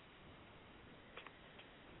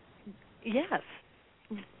 Yes,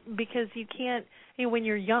 because you can't, when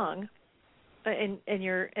you're young and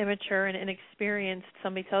you're immature and inexperienced,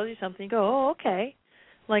 somebody tells you something, you go, oh, okay.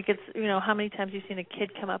 Like it's, how many times you've seen a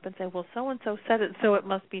kid come up and say, well, so-and-so said it, so it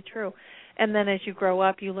must be true. And then as you grow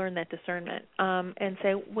up, you learn that discernment and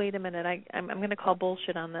say, wait a minute, I'm going to call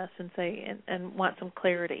bullshit on this and say and want some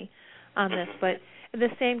clarity on this. But the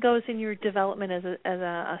same goes in your development as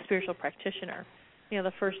a spiritual practitioner.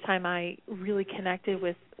 The first time I really connected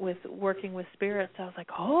with working with spirits, I was like,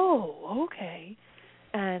 oh, okay.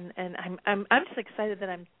 And I'm just excited that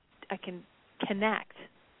I can connect.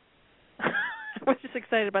 I was just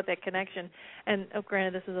excited about that connection. And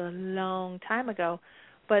granted, this is a long time ago,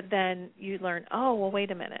 but then you learn, oh, well, wait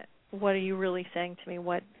a minute. What are you really saying to me?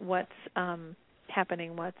 What's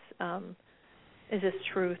happening? Is this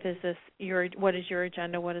truth? Is this what is your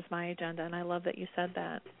agenda? What is my agenda? And I love that you said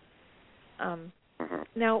that.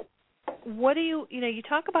 Now, what do you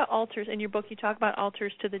talk about altars in your book? You talk about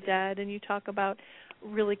altars to the dead, and you talk about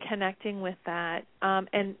really connecting with that.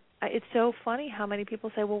 And it's so funny how many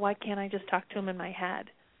people say, well, why can't I just talk to them in my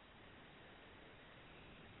head?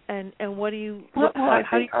 And what do you? I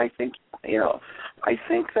think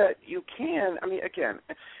that you can. I mean, again,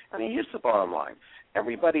 here's the bottom line.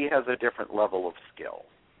 Everybody has a different level of skill.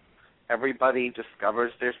 Everybody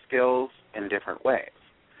discovers their skills in different ways.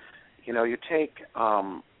 You take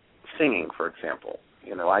singing, for example.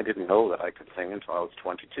 I didn't know that I could sing until I was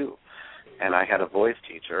 22. And I had a voice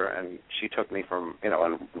teacher, and she took me from, and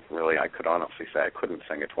really I could honestly say I couldn't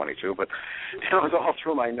sing at 22, but it was all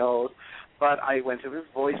through my nose. But I went to this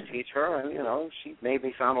voice teacher, and, she made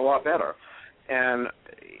me sound a lot better. And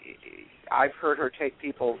I've heard her take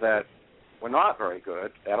people that were not very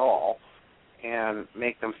good at all and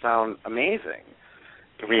make them sound amazing.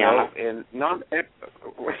 And not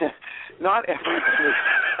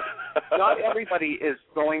everybody is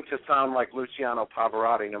going to sound like Luciano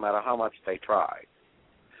Pavarotti no matter how much they try.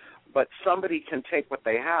 But somebody can take what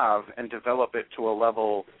they have and develop it to a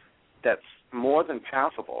level that's more than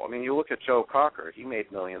passable. I mean, you look at Joe Cocker. He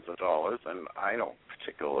made millions of dollars, and I don't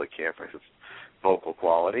particularly care for his vocal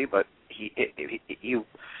quality, but you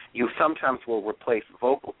sometimes will replace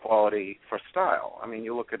vocal quality for style. I mean,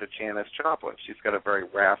 you look at a Janis Joplin. She's got a very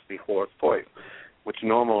raspy, hoarse voice, which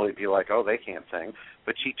normally would be like, oh, they can't sing.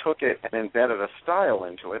 But she took it and embedded a style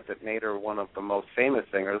into it that made her one of the most famous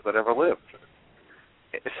singers that ever lived.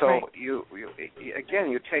 So right. you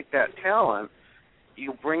take that talent,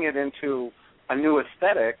 you bring it into a new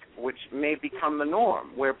aesthetic, which may become the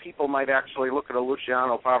norm, where people might actually look at a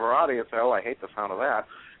Luciano Pavarotti and say, oh, I hate the sound of that.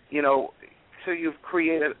 So you've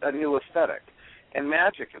created a new aesthetic. And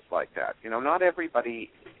magic is like that. Not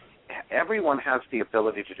everyone has the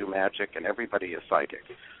ability to do magic, and everybody is psychic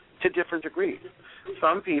to different degrees.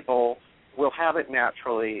 Some people will have it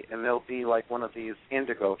naturally, and they'll be like one of these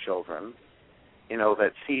indigo children,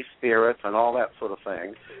 that see spirits and all that sort of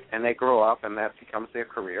thing, and they grow up and that becomes their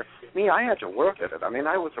career. Me, I had to work at it. I mean,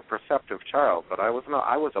 I was a perceptive child, but I was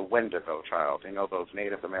a Wendigo child, those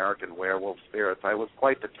Native American werewolf spirits. I was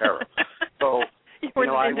quite the terror. So, you were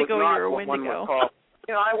an indigo, I was not you're a what one Wendigo. would call,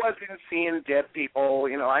 I wasn't seeing dead people.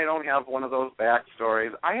 I don't have one of those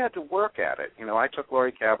backstories. I had to work at it. I took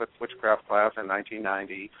Lori Cabot's witchcraft class in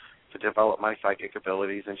 1990 to develop my psychic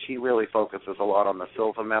abilities, and she really focuses a lot on the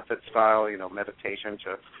Silva method style, meditation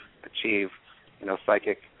to achieve,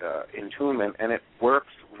 psychic attunement, and it works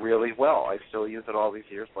really well. I still use it all these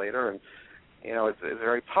years later, and, it's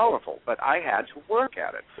very powerful, but I had to work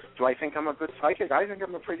at it. Do I think I'm a good psychic? I think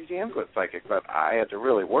I'm a pretty damn good psychic, but I had to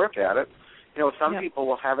really work at it. Some people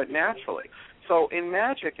will have it naturally. So in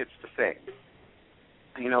magic, it's the same.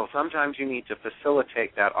 Sometimes you need to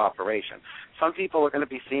facilitate that operation. Some people are going to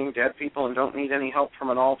be seeing dead people and don't need any help from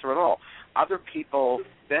an altar at all. Other people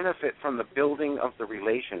benefit from the building of the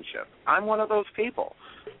relationship. I'm one of those people.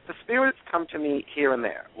 The spirits come to me here and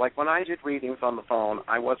there. Like when I did readings on the phone,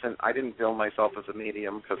 I didn't bill myself as a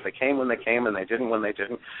medium because they came when they came and they didn't when they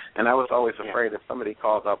didn't. And I was always afraid if somebody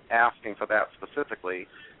called up asking for that specifically,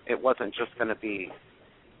 it wasn't just going to be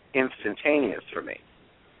instantaneous for me.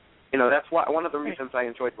 That's one of the reasons I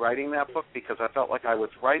enjoyed writing that book, because I felt like I was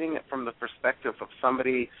writing it from the perspective of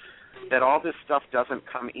somebody that all this stuff doesn't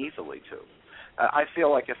come easily to. I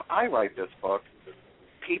feel like if I write this book,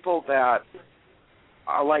 people that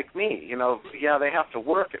are like me, they have to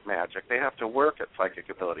work at magic. They have to work at psychic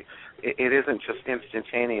ability. It isn't just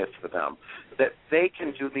instantaneous for them. That they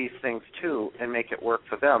can do these things too and make it work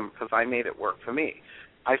for them because I made it work for me.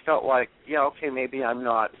 I felt like, maybe I'm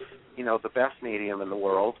not, the best medium in the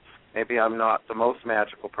world. Maybe I'm not the most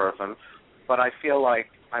magical person, but I feel like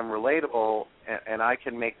I'm relatable and I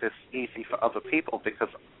can make this easy for other people because,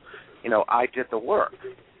 I did the work.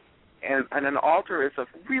 And an altar is a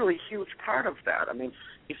really huge part of that. I mean,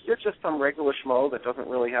 if you're just some regular schmo that doesn't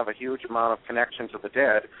really have a huge amount of connection to the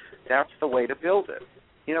dead, that's the way to build it.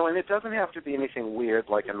 And it doesn't have to be anything weird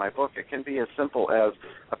like in my book. It can be as simple as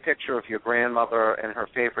a picture of your grandmother and her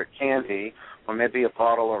favorite candy, or maybe a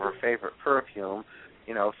bottle of her favorite perfume,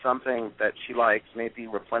 something that she likes, maybe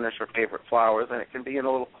replenish her favorite flowers, and it can be in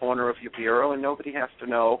a little corner of your bureau, and nobody has to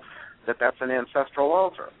know that that's an ancestral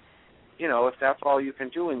altar. If that's all you can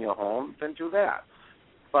do in your home, then do that.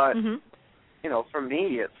 But, for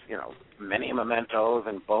me, it's, many mementos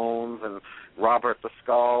and bones and Robert the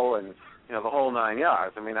Skull and, the whole nine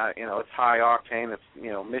yards. I mean, it's high octane.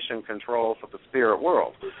 It's, mission control for the spirit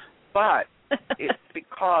world. But it's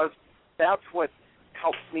because that's what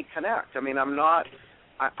helps me connect. I mean, I'm not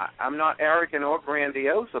arrogant or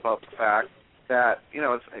grandiose about the fact that,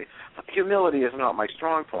 humility is not my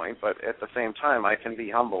strong point, but at the same time I can be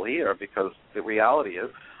humble here because the reality is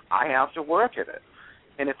I have to work at it.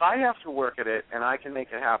 And if I have to work at it and I can make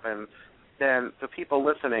it happen, then the people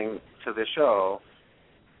listening to the show,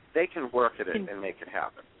 they can work at it and make it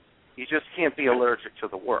happen. You just can't be allergic to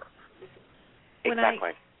the work.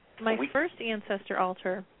 Exactly. My first ancestor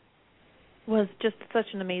altar was just such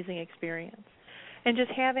an amazing experience. And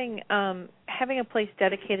just having a place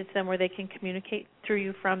dedicated to them where they can communicate through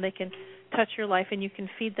you from, they can touch your life, and you can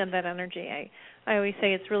feed them that energy. I always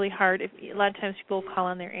say it's really hard. A lot of times people call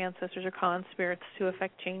on their ancestors or call on spirits to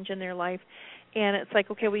affect change in their life, and it's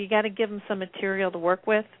like, okay, well, you got to give them some material to work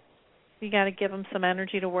with. You got to give them some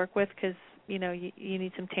energy to work with because, you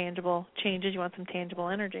need some tangible changes. You want some tangible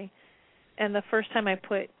energy. And the first time I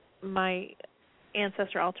put my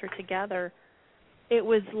ancestor altar together, it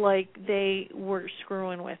was like they were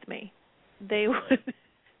screwing with me. They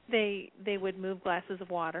would move glasses of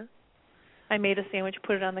water. I made a sandwich,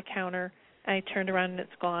 put it on the counter, and I turned around and it's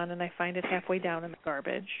gone, and I find it halfway down in the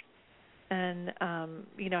garbage. And I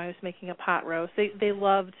was making a pot roast. They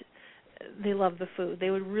loved the food. They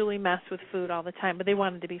would really mess with food all the time, but they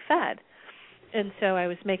wanted to be fed. And so I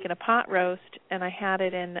was making a pot roast, and I had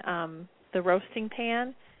it in the roasting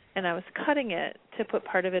pan, and I was cutting it to put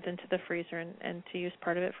part of it into the freezer and to use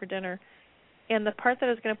part of it for dinner. And the part that I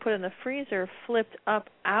was going to put in the freezer flipped up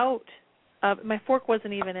out of, my fork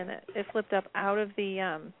wasn't even in it. It flipped up out of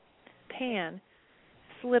the pan,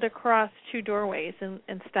 slid across two doorways, and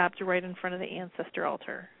stopped right in front of the ancestor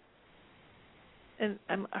altar. And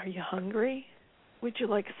are you hungry? Would you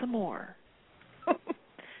like some more?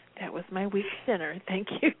 That was my week's dinner. Thank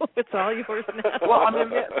you. It's all yours now. Well, I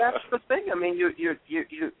mean, that's the thing. I mean, you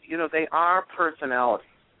they are personalities,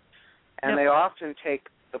 And they often take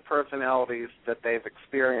the personalities that they've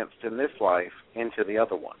experienced in this life into the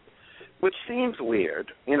other one, which seems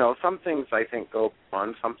weird. Some things I think go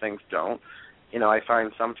on, some things don't. I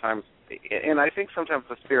find sometimes, and I think sometimes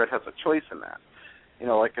the spirit has a choice in that.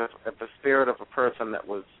 Like if the spirit of a person that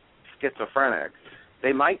was schizophrenic,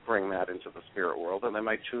 they might bring that into the spirit world, and they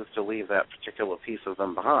might choose to leave that particular piece of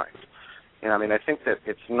them behind. I think that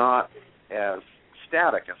it's not as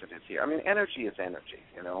static as it is here. Energy is energy.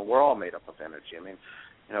 We're all made up of energy.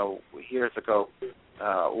 Years ago,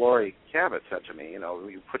 Lori Cabot said to me,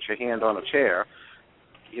 you put your hand on a chair,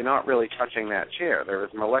 you're not really touching that chair. There is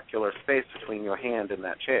molecular space between your hand and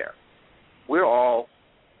that chair. We're all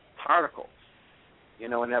particles.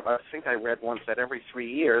 And I think I read once that every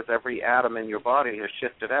 3 years, every atom in your body has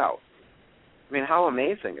shifted out. How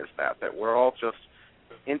amazing is that we're all just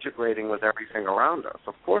integrating with everything around us?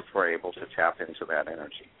 Of course we're able to tap into that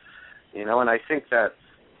energy. And I think that,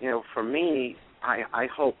 for me, I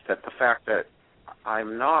hope that the fact that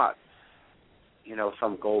I'm not,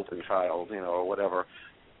 some golden child, or whatever,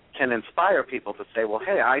 can inspire people to say, well,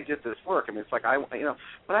 hey, I did this work. It's like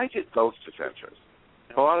when I did Ghost Adventures,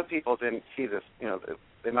 a lot of people didn't see this,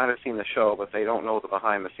 they might have seen the show, but they don't know the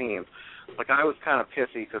behind the scenes. Like, I was kind of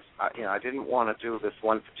pissy because, I didn't want to do this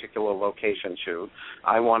one particular location shoot.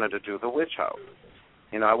 I wanted to do the witch house.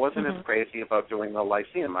 I wasn't as crazy about doing the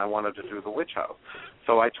Lyceum. I wanted to do the witch house.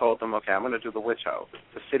 So I told them, okay, I'm going to do the witch house.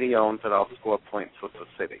 The city owns it. I'll score points with the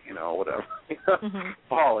city, whatever.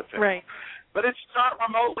 Politics. Right. But it's not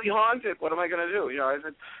remotely haunted. What am I going to do?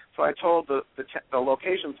 So I told the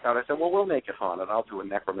location scout, I said, well, we'll make it haunted. I'll do a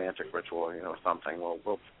necromantic ritual, something.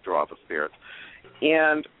 We'll draw the spirits.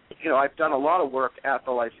 And, I've done a lot of work at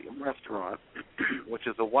the Lyceum restaurant, which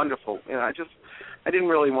is a wonderful, I didn't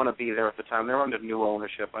really want to be there at the time. They're under new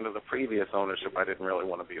ownership. Under the previous ownership, I didn't really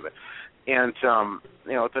want to be there. And,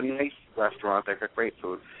 it's a nice restaurant. They've got great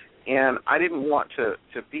food. And I didn't want to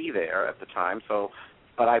be there at the time,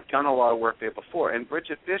 but I've done a lot of work there before. And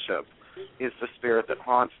Bridget Bishop is the spirit that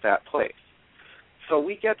haunts that place. So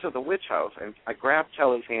we get to the witch house, and I grab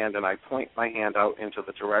Kelly's hand, and I point my hand out into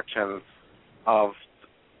the direction of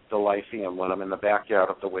the Lyceum when I'm in the backyard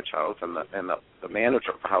of the witch house, and the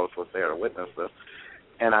manager of the house was there to witness this.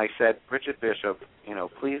 And I said, Bridget Bishop,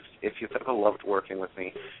 please, if you've ever loved working with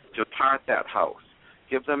me, depart that house.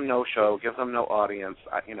 Give them no show. Give them no audience,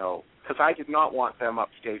 because I did not want them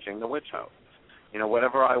upstaging the witch house.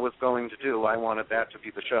 Whatever I was going to do, I wanted that to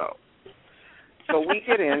be the show. So we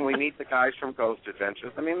get in, we meet the guys from Ghost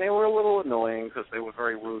Adventures. They were a little annoying because they were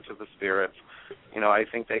very rude to the spirits. I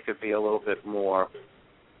think they could be a little bit more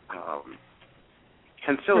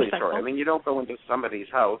conciliatory. You don't go into somebody's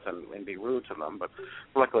house and be rude to them, but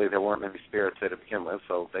luckily there weren't many spirits there to begin with,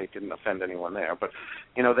 so they didn't offend anyone there. But,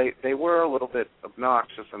 they were a little bit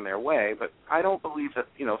obnoxious in their way, but I don't believe that,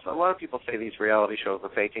 so a lot of people say these reality shows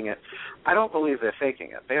are faking it. I don't believe they're faking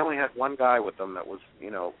it. They only had one guy with them that was,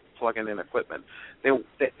 plugging in equipment.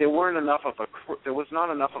 There weren't enough of a crew, there was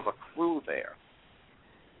not enough of a crew there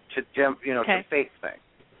to fake things.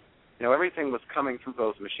 Everything was coming through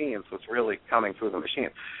those machines, was really coming through the machine.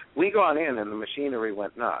 We got in and the machinery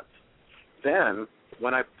went nuts. Then,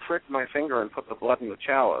 when I pricked my finger and put the blood in the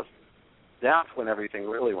chalice, that's when everything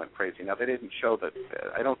really went crazy. Now, they didn't show that,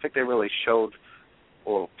 I don't think they really showed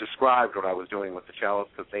or described what I was doing with the chalice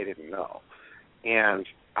because they didn't know. And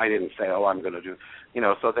I didn't say, I'm going to do,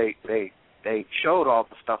 so they showed all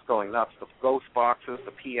the stuff going nuts. The ghost boxes,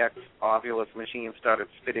 the PX Ovulus machine started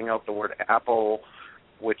spitting out the word apple,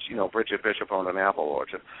 which, Bridget Bishop owned an apple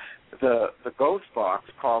orchard. The ghost box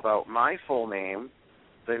called out my full name,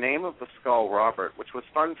 the name of the skull, Robert, which was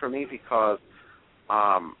fun for me because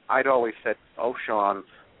I'd always said, oh, Sean,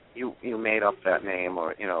 you made up that name,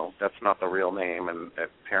 or, that's not the real name, and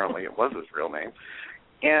apparently it was his real name.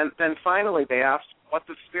 And then finally they asked what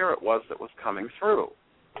the spirit was that was coming through.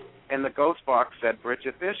 And the ghost box said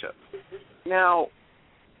Bridget Bishop. Now,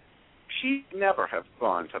 she'd never have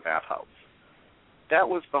gone to that house. That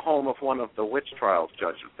was the home of one of the witch trials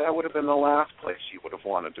judges. That would have been the last place she would have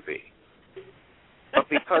wanted to be. But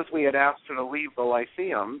because we had asked her to leave the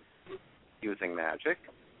Lyceum, using magic,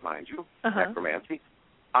 mind you, necromancy,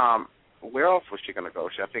 where else was she going to go?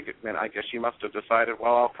 I guess she must have decided,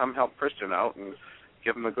 well, I'll come help Christian out and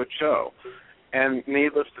give him a good show. And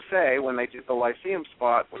needless to say, when they did the Lyceum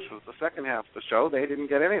spot, which was the second half of the show, they didn't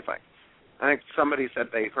get anything. I think somebody said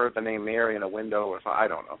they heard the name Mary in a window or something. I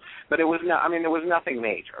don't know. But it was there was nothing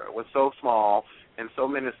major. It was so small and so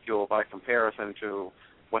minuscule by comparison to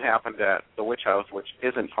what happened at the witch house, which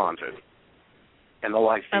isn't haunted, and the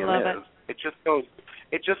Lyceum is. It just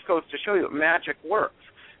goes to show you magic works.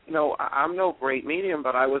 I'm no great medium,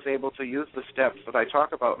 but I was able to use the steps that I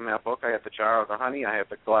talk about in that book. I had the jar of the honey, I had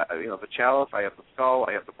the chalice, I had the skull,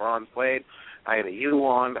 I had the bronze blade, I had a yew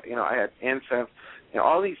wand, I had incense,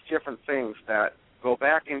 all these different things that go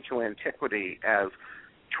back into antiquity as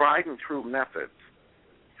tried and true methods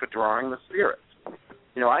for drawing the spirits.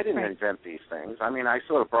 I didn't invent these things. I mean, I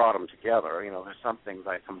sort of brought them together. There's some things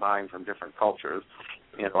I combined from different cultures.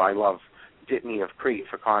 I love Dittany of Crete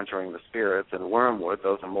for conjuring the spirits, and wormwood.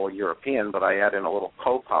 Those are more European, but I add in a little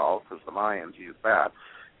copal because the Mayans used that.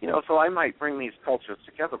 So I might bring these cultures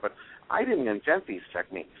together, but I didn't invent these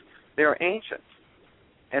techniques. They're ancient.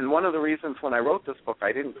 And one of the reasons when I wrote this book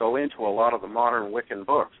I didn't go into a lot of the modern Wiccan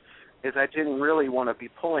books is I didn't really want to be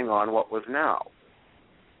pulling on what was now.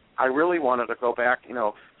 I really wanted to go back.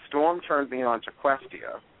 Storm turned me on to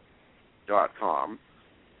Questia.com,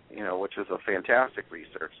 which is a fantastic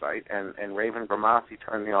research site, and Raven Gramassi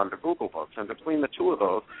turned me on to Google Books. And between the two of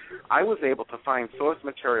those, I was able to find source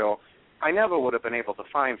material I never would have been able to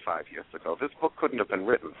find 5 years ago. This book couldn't have been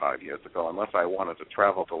written 5 years ago unless I wanted to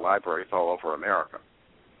travel to libraries all over America.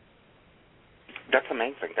 That's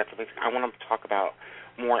amazing. I want to talk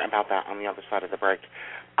more about that on the other side of the break.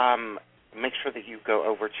 Make sure that you go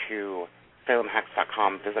over to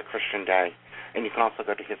SalemHex.com, visit Christian Day, and you can also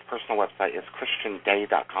go to his personal website, is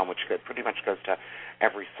ChristianDay.com, which pretty much goes to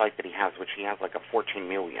every site that he has, which he has like a 14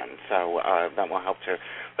 million. So that will help to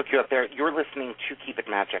hook you up there. You're listening to Keep It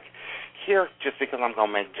Magic. Here, just because I'm going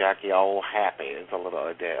to make Jackie all happy, is a little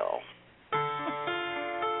Adele.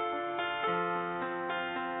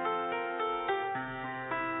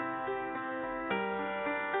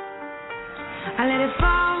 I let it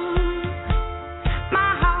fall.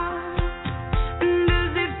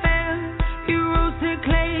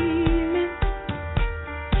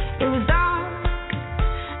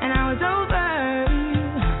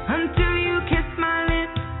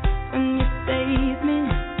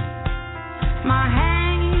 My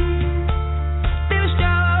hand still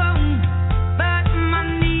strong.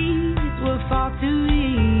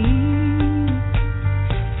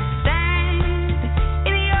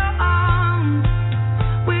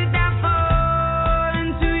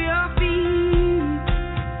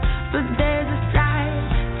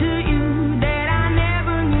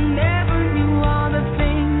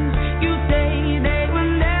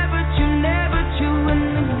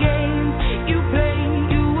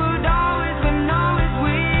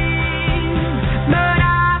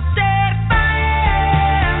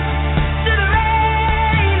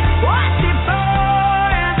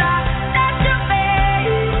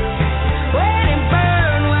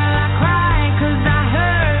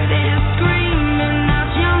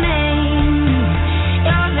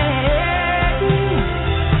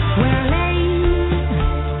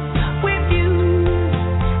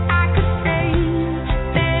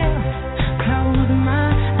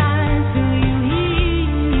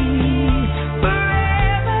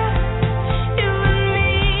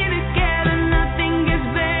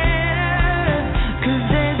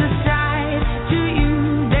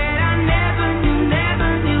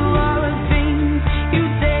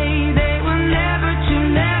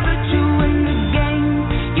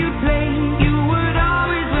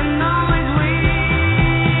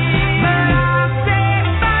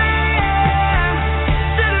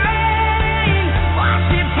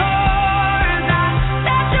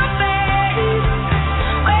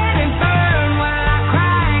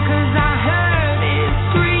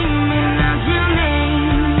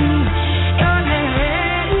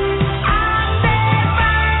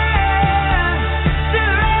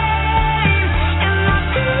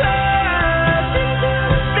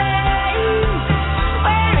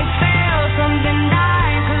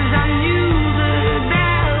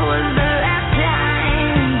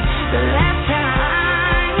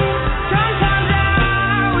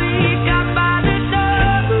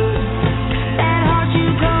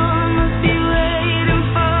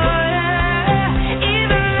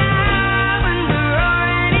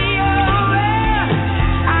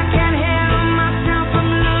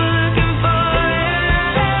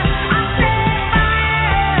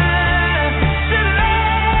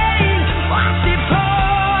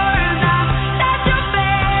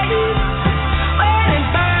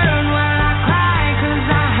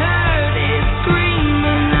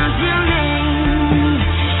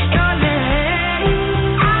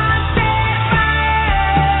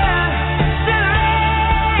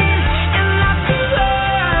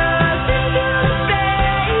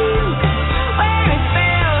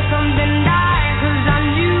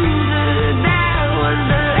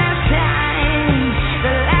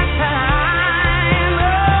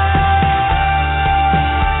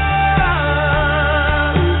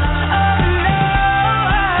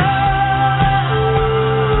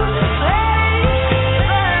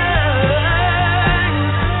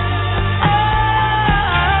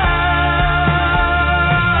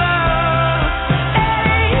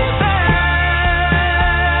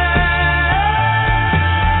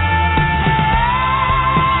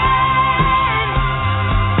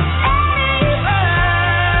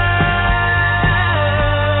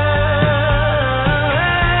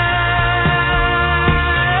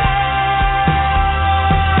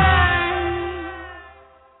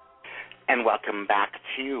 And welcome back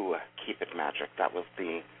to Keep It Magic. That was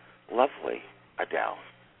the lovely Adele.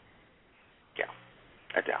 Yeah,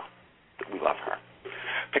 Adele. We love her.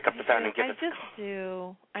 Pick up the phone and give us a call. I just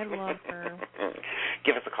do. I love her.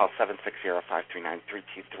 Give us a call,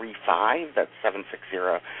 760-539-3235. That's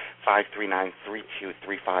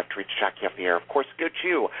 760-539-3235 to reach Jackie up the air. Of course, go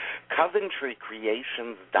to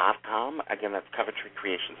CoventryCreations.com. Again, that's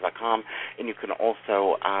CoventryCreations.com. And you can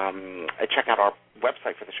also check out our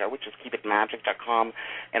website for the show, which is KeepItMagic.com,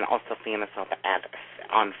 and also seeing us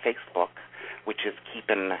on Facebook, which is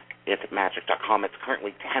KeepItMagic.com. It's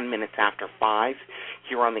currently 10 minutes after 5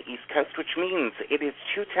 here on the East Coast, which means it is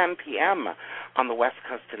 2:10 p.m. on the West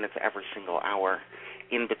Coast, and it's every single hour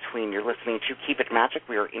in between. You're listening to Keep It Magic.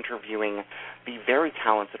 We are interviewing the very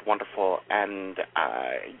talented, wonderful, and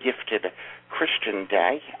gifted Christian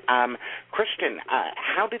Day. Christian,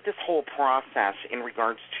 how did this whole process in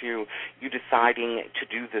regards to you deciding to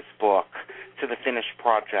do this book, to the finished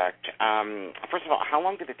project, first of all, how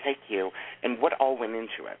long did it take you, and what all went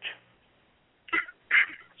into it?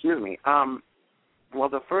 Excuse me. Well,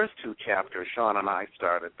 the first two chapters, Sean and I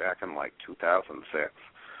started back in like 2006.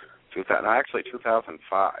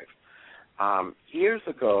 2005. Years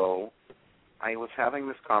ago, I was having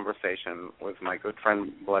this conversation with my good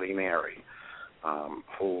friend Bloody Mary,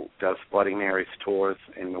 who does Bloody Mary's tours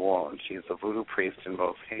in New Orleans. She's a voodoo priest in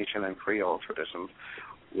both Haitian and Creole traditions,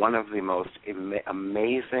 one of the most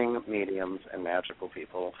amazing mediums and magical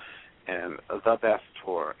people, and the best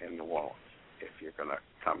tour in New Orleans, if you're going to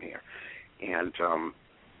come here. And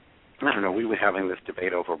I don't know, we were having this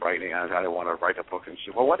debate over writing. I want to write a book, and she,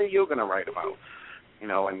 well, what are you going to write about? You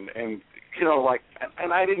know, and you know, like,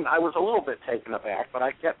 and I was a little bit taken aback, but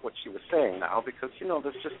I get what she was saying now, because, you know,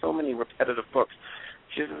 there's just so many repetitive books.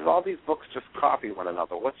 She says, all these books just copy one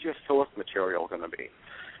another. What's your source material going to be?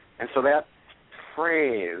 And so that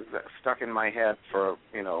phrase stuck in my head for,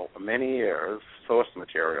 you know, many years, source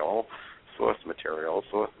material.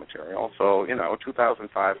 So, you know,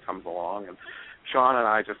 2005 comes along, and Sean and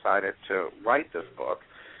I decided to write this book,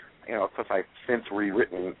 you know, because I've since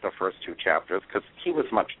rewritten the first two chapters, because he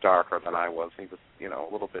was much darker than I was. He was, you know,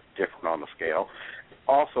 a little bit different on the scale.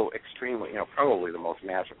 Also extremely, you know, probably the most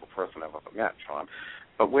magical person I've ever met, Sean.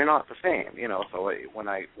 But we're not the same, you know, so when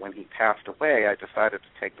he passed away, I decided to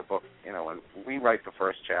take the book, you know, and rewrite the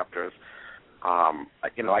first chapters.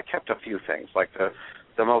 You know, I kept a few things, like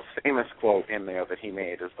the most famous quote in there that he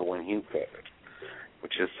made is the one you quoted,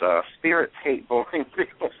 which is, spirits hate boring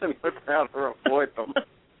people and would rather avoid them.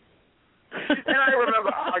 And I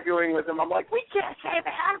remember arguing with him. I'm like, we can't say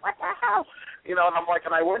that. What the hell? You know, and I'm like,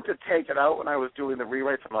 and I went to take it out when I was doing the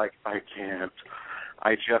rewrites. I'm like, I can't.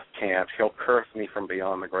 I just can't. He'll curse me from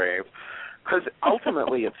beyond the grave. Because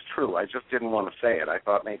ultimately it's true. I just didn't want to say it. I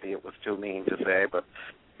thought maybe it was too mean to say. But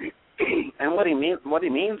and what he means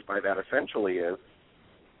by that essentially is,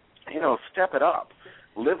 you know, step it up.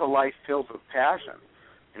 Live a life filled with passion.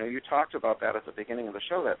 You know, you talked about that at the beginning of the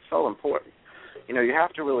show. That's so important. You know, you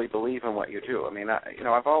have to really believe in what you do. I mean, you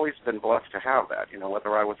know, I've always been blessed to have that. You know,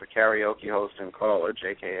 whether I was a karaoke host in college,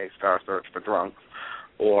 a.k.a. Star Search for Drunks,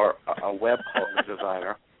 or a web code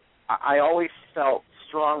designer, I always felt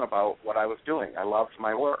strong about what I was doing. I loved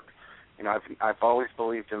my work. You know, I've always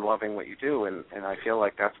believed in loving what you do, and I feel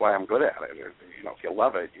like that's why I'm good at it. You know, if you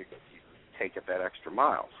love it, you take it that extra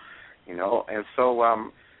mile. You know, and so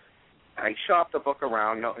I shopped the book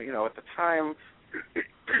around. You know, at the time,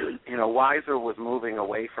 you know, Weiser was moving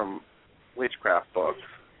away from witchcraft books.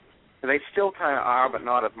 They still kind of are, but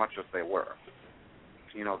not as much as they were.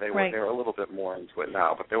 You know, they're a little bit more into it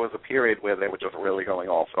now. But there was a period where they were just really going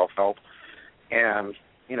all self-help. And,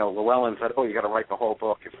 you know, Llewellyn said, oh, you got to write the whole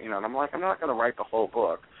book. You know, and I'm like, I'm not going to write the whole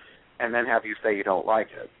book and then have you say you don't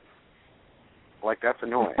like it. Like, that's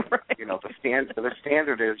annoying. Right. You know, the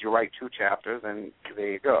standard is you write 2 chapters and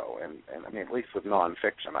there you go. And I mean, at least with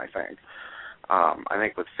nonfiction, I think. I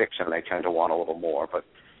think with fiction they tend to want a little more. But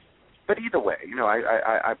either way, you know,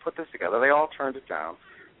 I put this together. They all turned it down.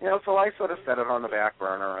 You know, so I sort of set it on the back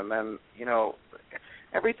burner. And then, you know,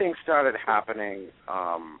 everything started happening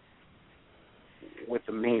with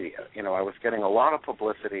the media. You know, I was getting a lot of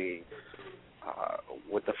publicity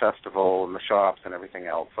with the festival and the shops and everything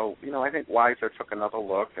else. So, you know, I think Weiser took another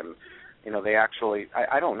look, and, you know, they actually,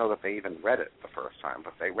 I don't know that they even read it the first time,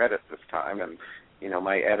 but they read it this time, and, you know,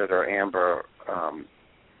 my editor, Amber,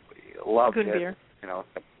 loved Gutenbier. It. You know,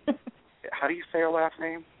 how do you say her last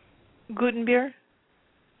name? Gutenbier.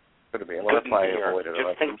 Gutenbier. Well, that's why I avoided her.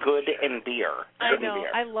 Just think good and beer. I know.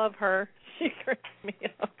 I love her. She cracks me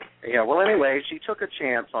up. Yeah, well, anyway, she took a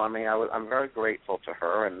chance on me. I'm very grateful to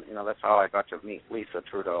her, and, you know, that's how I got to meet Lisa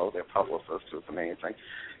Trudeau, their publicist, who's amazing.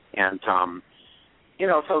 And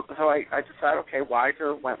so I decided, okay,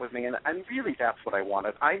 Weiser went with me, and really that's what I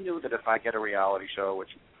wanted. I knew that if I get a reality show, which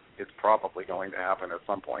is probably going to happen at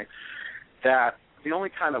some point, that the only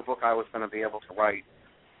kind of book I was going to be able to write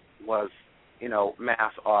was,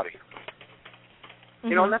 mass audience.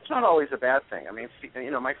 Mm-hmm. And that's not always a bad thing. I mean,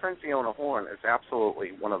 my friend Fiona Horn is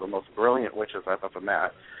absolutely one of the most brilliant witches I've ever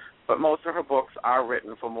met, but most of her books are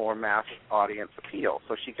written for more mass audience appeal,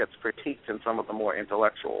 so she gets critiqued in some of the more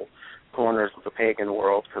intellectual corners of the pagan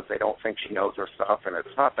world because they don't think she knows her stuff, and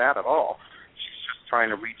it's not that at all. She's just trying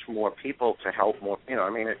to reach more people to help more,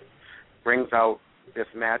 it brings out this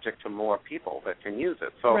magic to more people that can use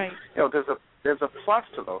it. So, right. There's a plus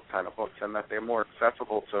to those kind of books in that they're more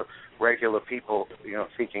accessible to regular people,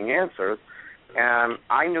 seeking answers. And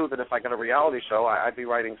I knew that if I got a reality show, I'd be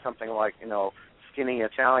writing something like, Skinny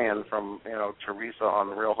Italian from, Teresa on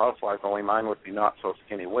The Real Housewives, only mine would be Not So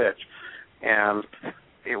Skinny Witch. And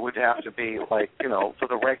it would have to be like, for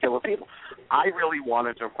the regular people. I really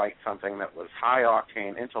wanted to write something that was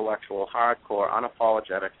high-octane, intellectual, hardcore,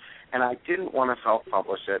 unapologetic, and I didn't want to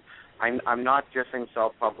self-publish it. I'm not dissing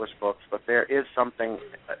self-published books, but there's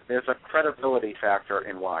a credibility factor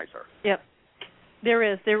in Weiser. Yep. There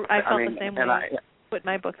is. I felt the same way with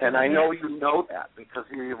my books. And I know you know that because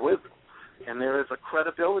you're with them. And there is a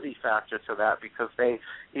credibility factor to that because they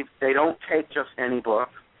don't take just any book.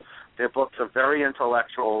 Their books are very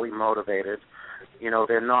intellectually motivated.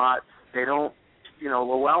 Llewellyn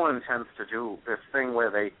tends to do this thing where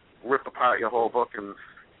they rip apart your whole book and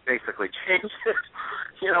basically change it.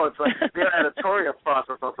 It's like their editorial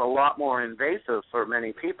process is a lot more invasive for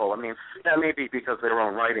many people. I mean, that may be because their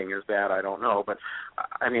own writing is bad, I don't know. But,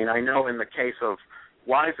 I know in the case of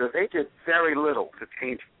Weiser, they did very little to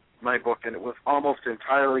change my book, and it was almost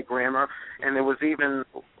entirely grammar, and there was even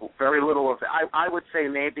very little of it. I would say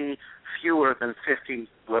maybe fewer than 50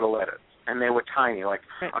 little edits, and they were tiny, like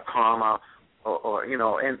right. a comma, or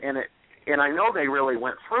and I know they really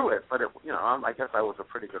went through it, but I guess I was a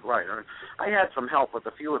pretty good writer. And I had some help with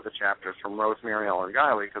a few of the chapters from Rosemary Ellen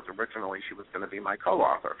Guiley because originally she was going to be my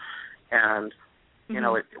co-author, and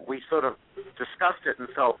we sort of discussed it and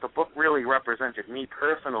felt the book really represented me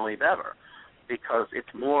personally better, because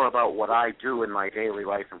it's more about what I do in my daily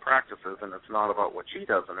life and practices, and it's not about what she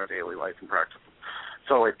does in her daily life and practices.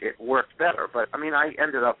 So it worked better. But, I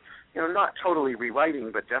ended up, not totally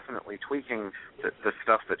rewriting, but definitely tweaking the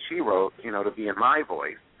stuff that she wrote, to be in my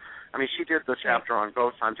voice. She did the chapter on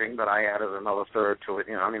ghost hunting, but I added another third to it.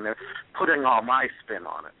 They're putting all my spin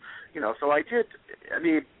on it. So I did,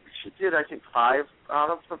 she did, I think, 5 out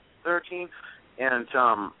of the 13. And,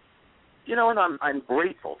 and I'm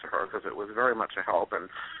grateful to her because it was very much a help. And,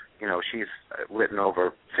 she's written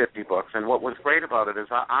over 50 books. And what was great about it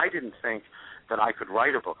is I didn't think that I could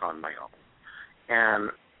write a book on my own.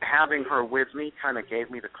 And having her with me kind of gave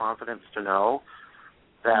me the confidence to know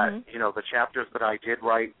that, the chapters that I did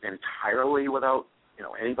write entirely without,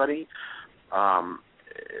 anybody,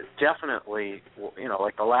 definitely,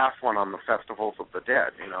 like the last one on the Festivals of the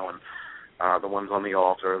Dead, and the ones on the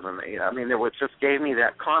altars, and it just gave me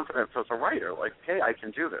that confidence as a writer, like, hey, I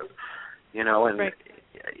can do this, and right.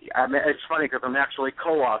 It's funny because I'm actually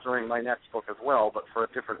co-authoring my next book as well, but for a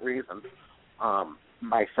different reason.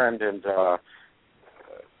 My friend and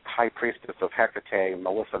High Priestess of Hecate,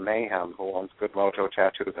 Melissa Mayhem, who owns Good Mojo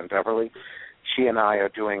Tattoos in Beverly, she and I are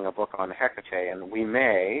doing a book on Hecate, and we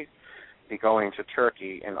may be going to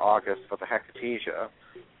Turkey in August for the Hecatesia,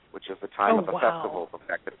 which is the time of the festivals of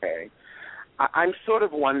Hecate. I'm sort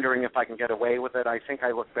of wondering if I can get away with it. I think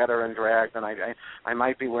I look better in drag than I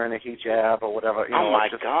might be wearing a hijab or whatever. Oh, my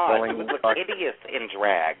God. You would look hideous in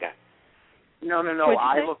drag. No.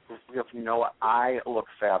 I look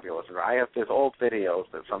fabulous. There's old videos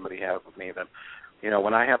that somebody has of me that,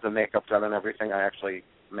 when I have the makeup done and everything, I actually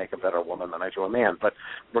make a better woman than I do a man. But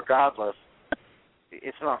regardless,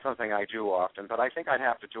 it's not something I do often, but I think I'd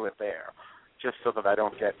have to do it there, just so that I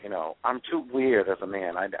don't get, I'm too weird as a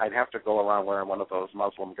man. I'd have to go around wearing one of those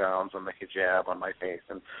Muslim gowns and the hijab on my face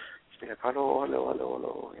and just be like, hello.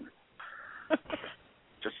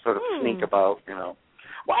 Just sort of sneak about, Well,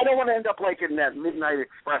 I don't want to end up like in that Midnight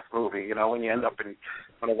Express movie, when you end up in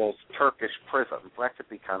one of those Turkish prisons. That could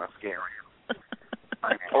be kind of scary.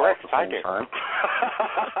 That's what I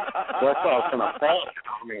was going to say.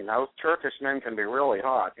 Those Turkish men can be really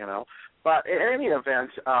hot, But in any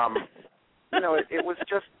event, it was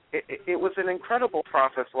just, it was an incredible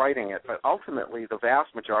process writing it, but ultimately the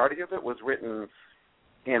vast majority of it was written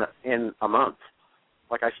in a month.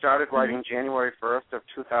 Like I started writing January 1st of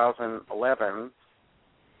 2011,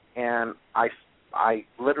 and I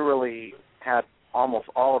literally had almost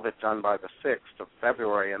all of it done by the 6th of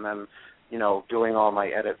February, and then, doing all my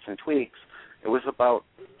edits and tweaks. It was about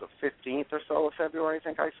the 15th or so of February, I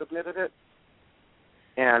think I submitted it.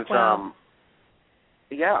 And, wow.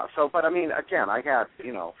 But I mean, again, I had,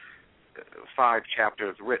 5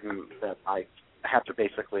 chapters written that I had to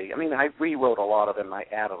basically, I rewrote a lot of it and I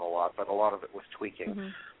added a lot, but a lot of it was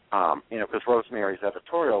tweaking. Because Rosemary's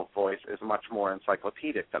editorial voice is much more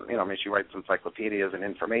encyclopedic than, she writes encyclopedias and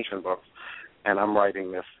information books, and I'm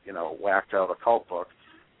writing this, whacked out occult book.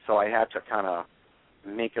 So I had to kind of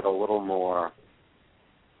make it a little more,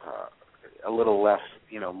 a little less,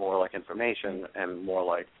 more like information and more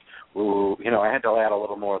like, I had to add a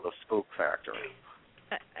little more of the spook factor.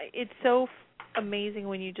 It's so amazing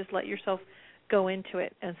when you just let yourself go into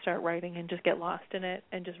it and start writing and just get lost in it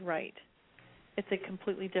and just write. It's a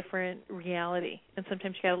completely different reality. And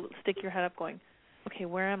sometimes you got to stick your head up going, okay,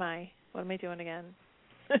 where am I? What am I doing again?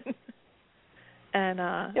 And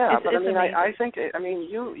it's amazing. I think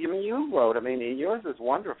you wrote. Yours is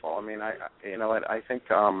wonderful.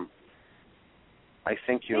 I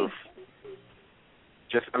think you've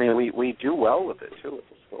just. We do well with it too at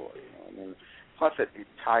the school. Plus it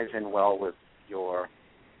ties in well with your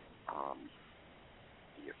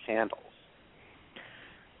candles,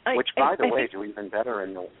 which, by the way, do even better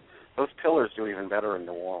those pillars do even better in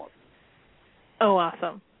New Orleans. Oh,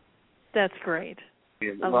 awesome! That's great.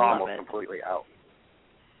 We're almost completely out.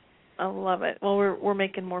 I love it. Well, we're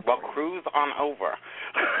making more. Well, cruise on over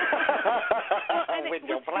with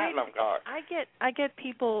your platinum card. I get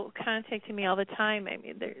people contacting me all the time.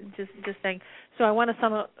 They're just saying, so I want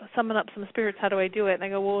to summon up some spirits. How do I do it? And I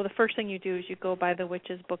go, well, the first thing you do is you go buy the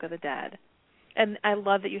Witch's Book of the Dead. And I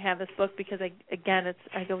love that you have this book because I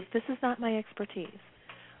go, this is not my expertise.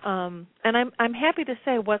 And I'm happy to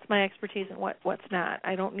say what's my expertise and what's not.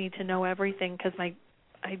 I don't need to know everything because I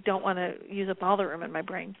don't want to use up all the room in my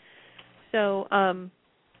brain. So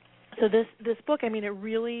this book, it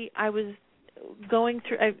really, I was going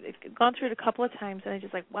through, I've gone through it a couple of times, and I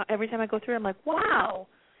just wow, every time I go through it, I'm like, wow,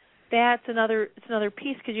 it's another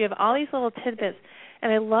piece, because you have all these little tidbits.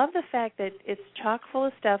 And I love the fact that it's chock full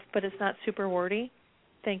of stuff, but it's not super wordy.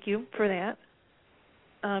 Thank you for that.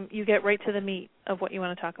 You get right to the meat of what you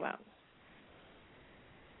want to talk about.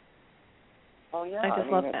 Oh, yeah. I just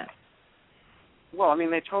love that. Well,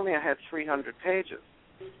 they told me I had 300 pages.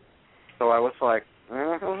 So I was like, you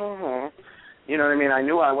know what I mean? I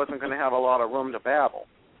knew I wasn't going to have a lot of room to babble.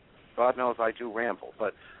 God knows I do ramble.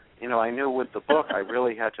 But, I knew with the book I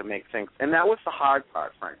really had to make things. And that was the hard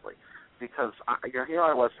part, frankly, because here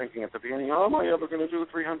I was thinking at the beginning, am I ever going to do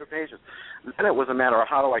 300 pages? And then it was a matter of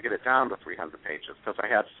how do I get it down to 300 pages, because I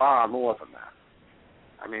had far more than that.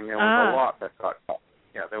 There was a lot that got cut.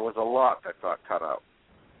 Yeah, there was a lot that got cut out.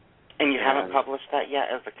 And you haven't published that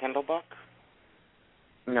yet as a Kindle book?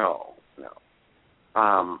 No.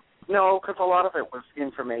 No, because a lot of it was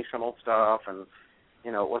informational stuff, and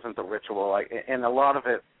it wasn't the ritual. And a lot of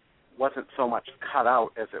it wasn't so much cut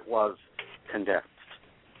out as it was condensed.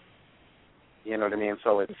 You know what I mean?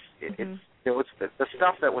 So it was the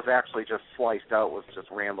stuff that was actually just sliced out was just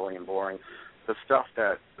rambling and boring. The stuff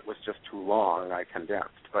that was just too long, I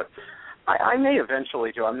condensed. But I may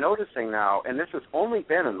eventually do. I'm noticing now, and this has only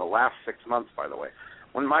been in the last 6 months, by the way.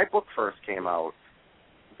 When my book first came out,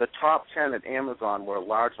 the top 10 at Amazon were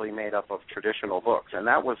largely made up of traditional books, and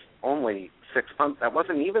that was only 6 months. That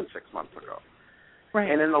wasn't even 6 months ago. Right.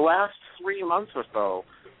 And in the last 3 months or so,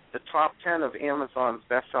 the top 10 of Amazon's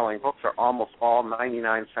best-selling books are almost all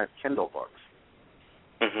 99-cent Kindle books.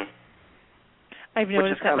 Mm-hmm. I've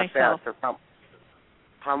noticed that myself. Which is kind of sad, because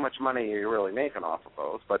how much money are you really making off of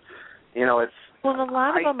those? But, it's... Well, a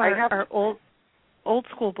lot of them are old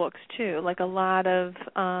school books, too, like a lot of,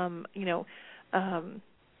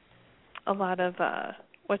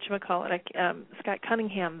 Scott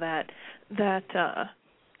Cunningham that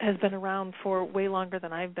has been around for way longer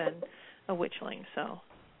than I've been a witchling. So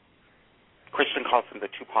Christian calls him the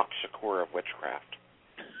Tupac Shakur of witchcraft.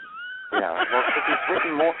 Yeah, well,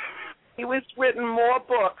 he's written more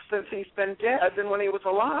books since he's been dead than when he was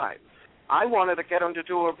alive. I wanted to get him to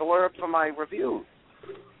do a blurb for my reviews.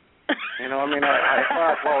 I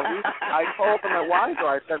thought, well, I told him at Wiser,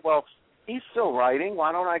 I said, well, he's still writing.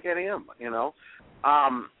 Why don't I get him?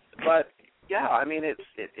 But yeah, it's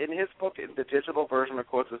in his book. The digital version, of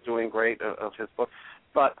course, is doing great of his book.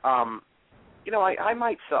 But I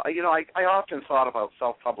might sell. I often thought about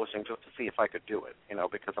self-publishing just to see if I could do it.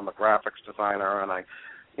 Because I'm a graphics designer, and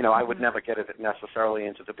I would never get it necessarily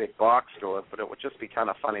into the big box stores, but it would just be kind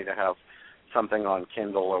of funny to have something on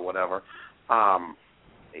Kindle or whatever.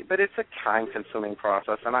 But it's a time-consuming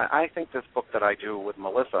process, and I think this book that I do with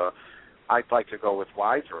Melissa, I'd like to go with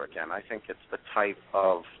Wiser again. I think it's the type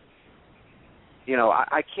of,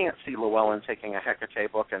 I can't see Llewellyn taking a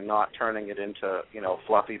Hecate book and not turning it into,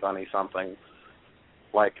 Fluffy Bunny something.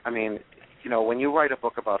 When you write a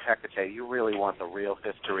book about Hecate, you really want the real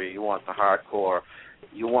history. You want the hardcore.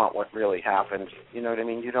 You want what really happened. You know what I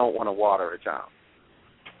mean? You don't want to water it down.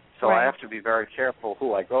 So right. I have to be very careful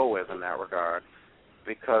who I go with in that regard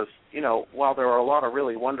because, while there are a lot of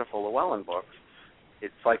really wonderful Llewellyn books,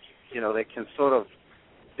 it's like, they can sort of,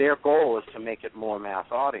 their goal is to make it more mass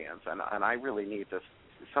audience, and I really need this,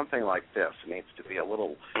 something like this needs to be a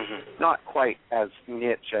little, not quite as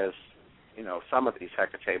niche as, some of these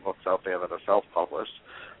Hecate books out there that are self-published,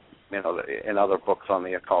 and other books on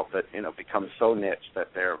the occult that, become so niche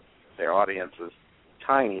that their audience is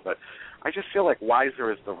tiny, but I just feel like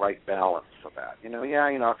Wiser is the right balance for that. You're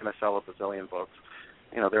not going to sell a bazillion books.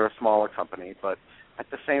 They're a smaller company, but at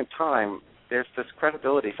the same time, there's this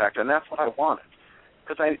credibility factor, and that's what I wanted.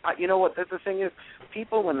 Because the thing is,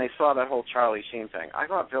 people, when they saw that whole Charlie Sheen thing, I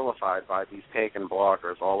got vilified by these pagan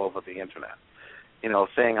bloggers all over the Internet,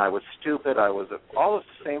 saying I was stupid, all of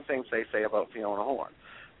the same things they say about Fiona Horn.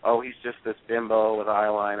 Oh, he's just this bimbo with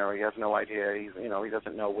eyeliner, he has no idea, he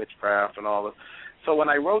doesn't know witchcraft and all this. So when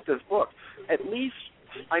I wrote this book, at least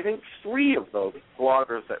I think 3 of those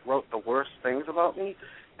bloggers that wrote the worst things about me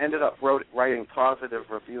ended up writing positive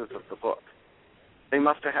reviews of the book. They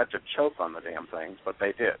must have had to choke on the damn things, but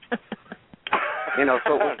they did. So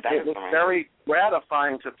it was very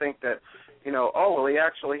gratifying to think that, he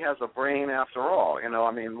actually has a brain after all.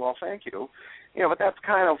 Well, thank you. But that's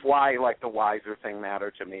kind of why, the Wiser thing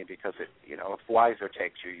mattered to me because, if Wiser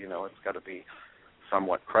takes you, it's got to be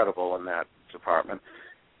somewhat credible in that department.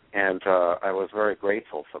 And I was very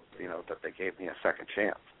grateful for, that they gave me a second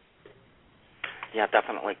chance. Yeah,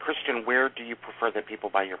 definitely. Christian, where do you prefer that people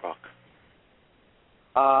buy your book?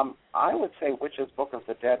 I would say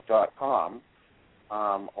witchesbookofthedead.com,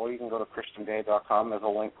 or you can go to christianday.com. There's a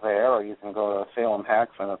link there, or you can go to Salem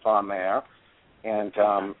Hacks, and it's on there. And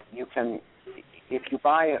you can, if you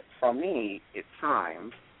buy it from me, it's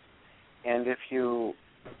signed. And if you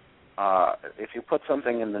put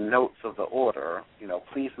something in the notes of the order,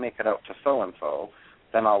 please make it out to so-and-so,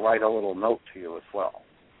 then I'll write a little note to you as well.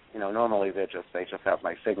 Normally they just have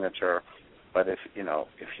my signature, but if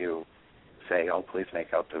you say, oh, please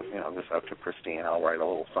make out to, this out to Christine, I'll write a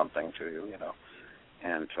little something to you,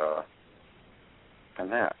 and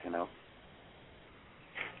that,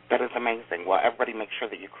 That is amazing. Well, everybody make sure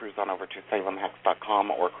that you cruise on over to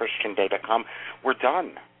salemhacks.com or christianday.com. We're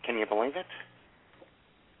done. Can you believe it?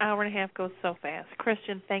 Hour and a half goes so fast.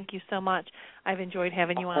 Christian, thank you so much. I've enjoyed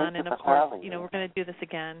having you on, and of course, we're going to do this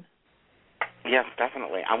again. Yes,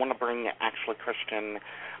 definitely. I want to bring, actually, Christian,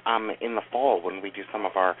 in the fall when we do some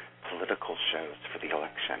of our political shows for the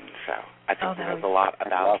election. So I think there's a lot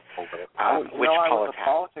about which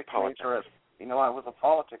politics. I was a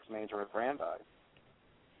politics major at Brandeis.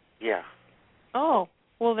 Yeah. Oh,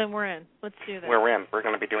 well, then we're in. Let's do that. We're in. We're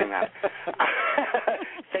going to be doing that.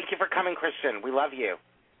 Thank you for coming, Christian. We love you.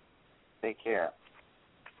 Take care.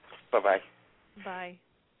 Bye-bye. Bye.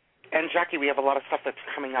 And, Jackie, we have a lot of stuff that's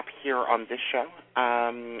coming up here on this show.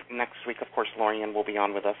 Next week, of course, Lorian will be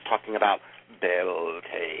on with us talking about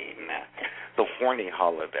Beltane, the horny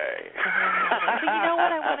holiday. But you know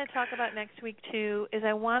what I want to talk about next week, too, is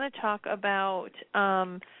I want to talk about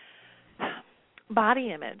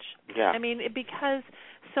body image. Yeah. I mean, because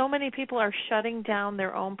so many people are shutting down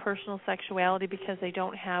their own personal sexuality because they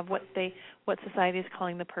don't have what society is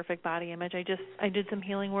calling the perfect body image. I did some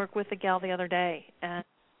healing work with a gal the other day, and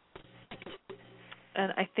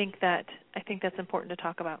I think that's important to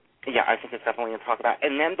talk about. Yeah, I think it's definitely to talk about.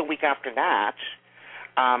 And then the week after that,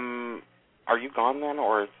 are you gone then,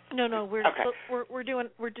 or? No, we're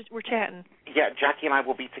chatting. Yeah, Jackie and I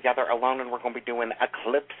will be together alone, and we're going to be doing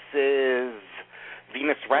eclipses,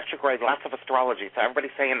 Venus retrograde, lots of astrology. So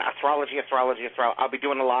everybody's saying astrology. I'll be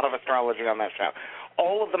doing a lot of astrology on that show.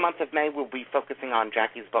 All of the month of May, we'll be focusing on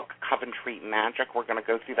Jackie's book, Coventry Magic. We're going to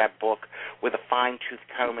go through that book with a fine-tooth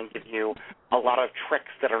comb and give you a lot of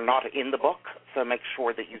tricks that are not in the book. So make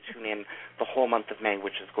sure that you tune in the whole month of May,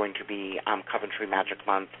 which is going to be Coventry Magic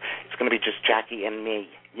Month. It's going to be just Jackie and me,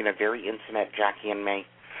 very intimate Jackie and me.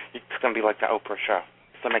 It's going to be like the Oprah show.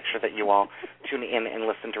 So make sure that you all tune in and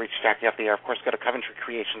listen to Reach Jackie Up the Air. Of course, go to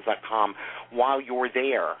CoventryCreations.com. While you're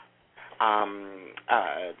there,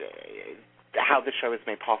 how the show is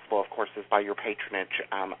made possible, of course, is by your patronage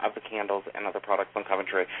of the candles and other products on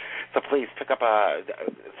Coventry. So please pick up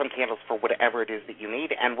some candles for whatever it is that you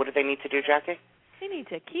need. And what do they need to do, Jackie? They need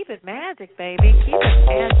to keep it magic, baby. Keep it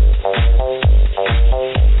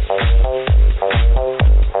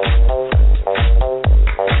magic.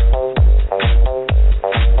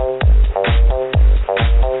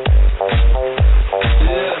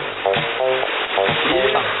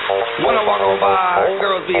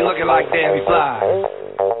 looking like Debbie Fly.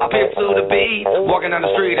 I pimp to the beat, walking down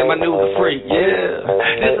the street and my news a freak, yeah.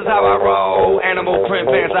 This is how I roll, animal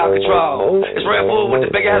print pants out control. It's Red Bull with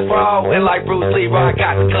the big ass bra, and like Bruce Lee, I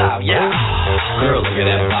got the clout, yeah. Girl, look at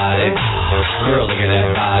that body. Girl, look at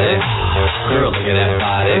that body. Girl, look at that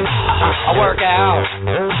body. I work out.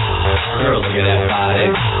 Girl, look at that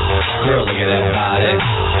body. Girl, look at that body.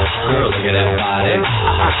 Girl, look at that body.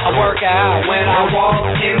 I work out when I walk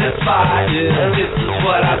in the spot. Yeah, this is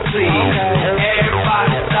what I see.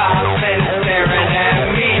 Everybody stops and staring at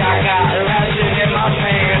me. I got passion in my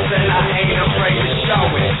pants and I ain't afraid to show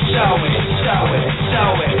it. Show it, show it,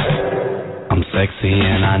 show it. I'm sexy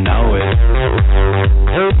and I know it.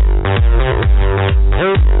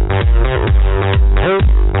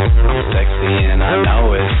 I'm sexy and I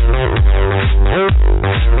know it.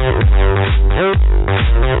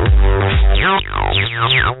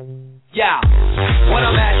 Yeah, when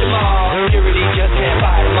I'm at the mall, security just can't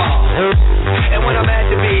fight them all. And when I'm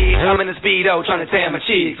at the beach, I'm in a Speedo trying to tan my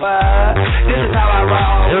cheeks. This is how I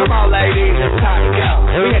roll. Come on, ladies, it's time to go.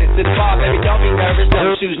 We headed to the bar, baby, don't be nervous.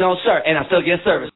 No shoes, no shirt, and I still get service.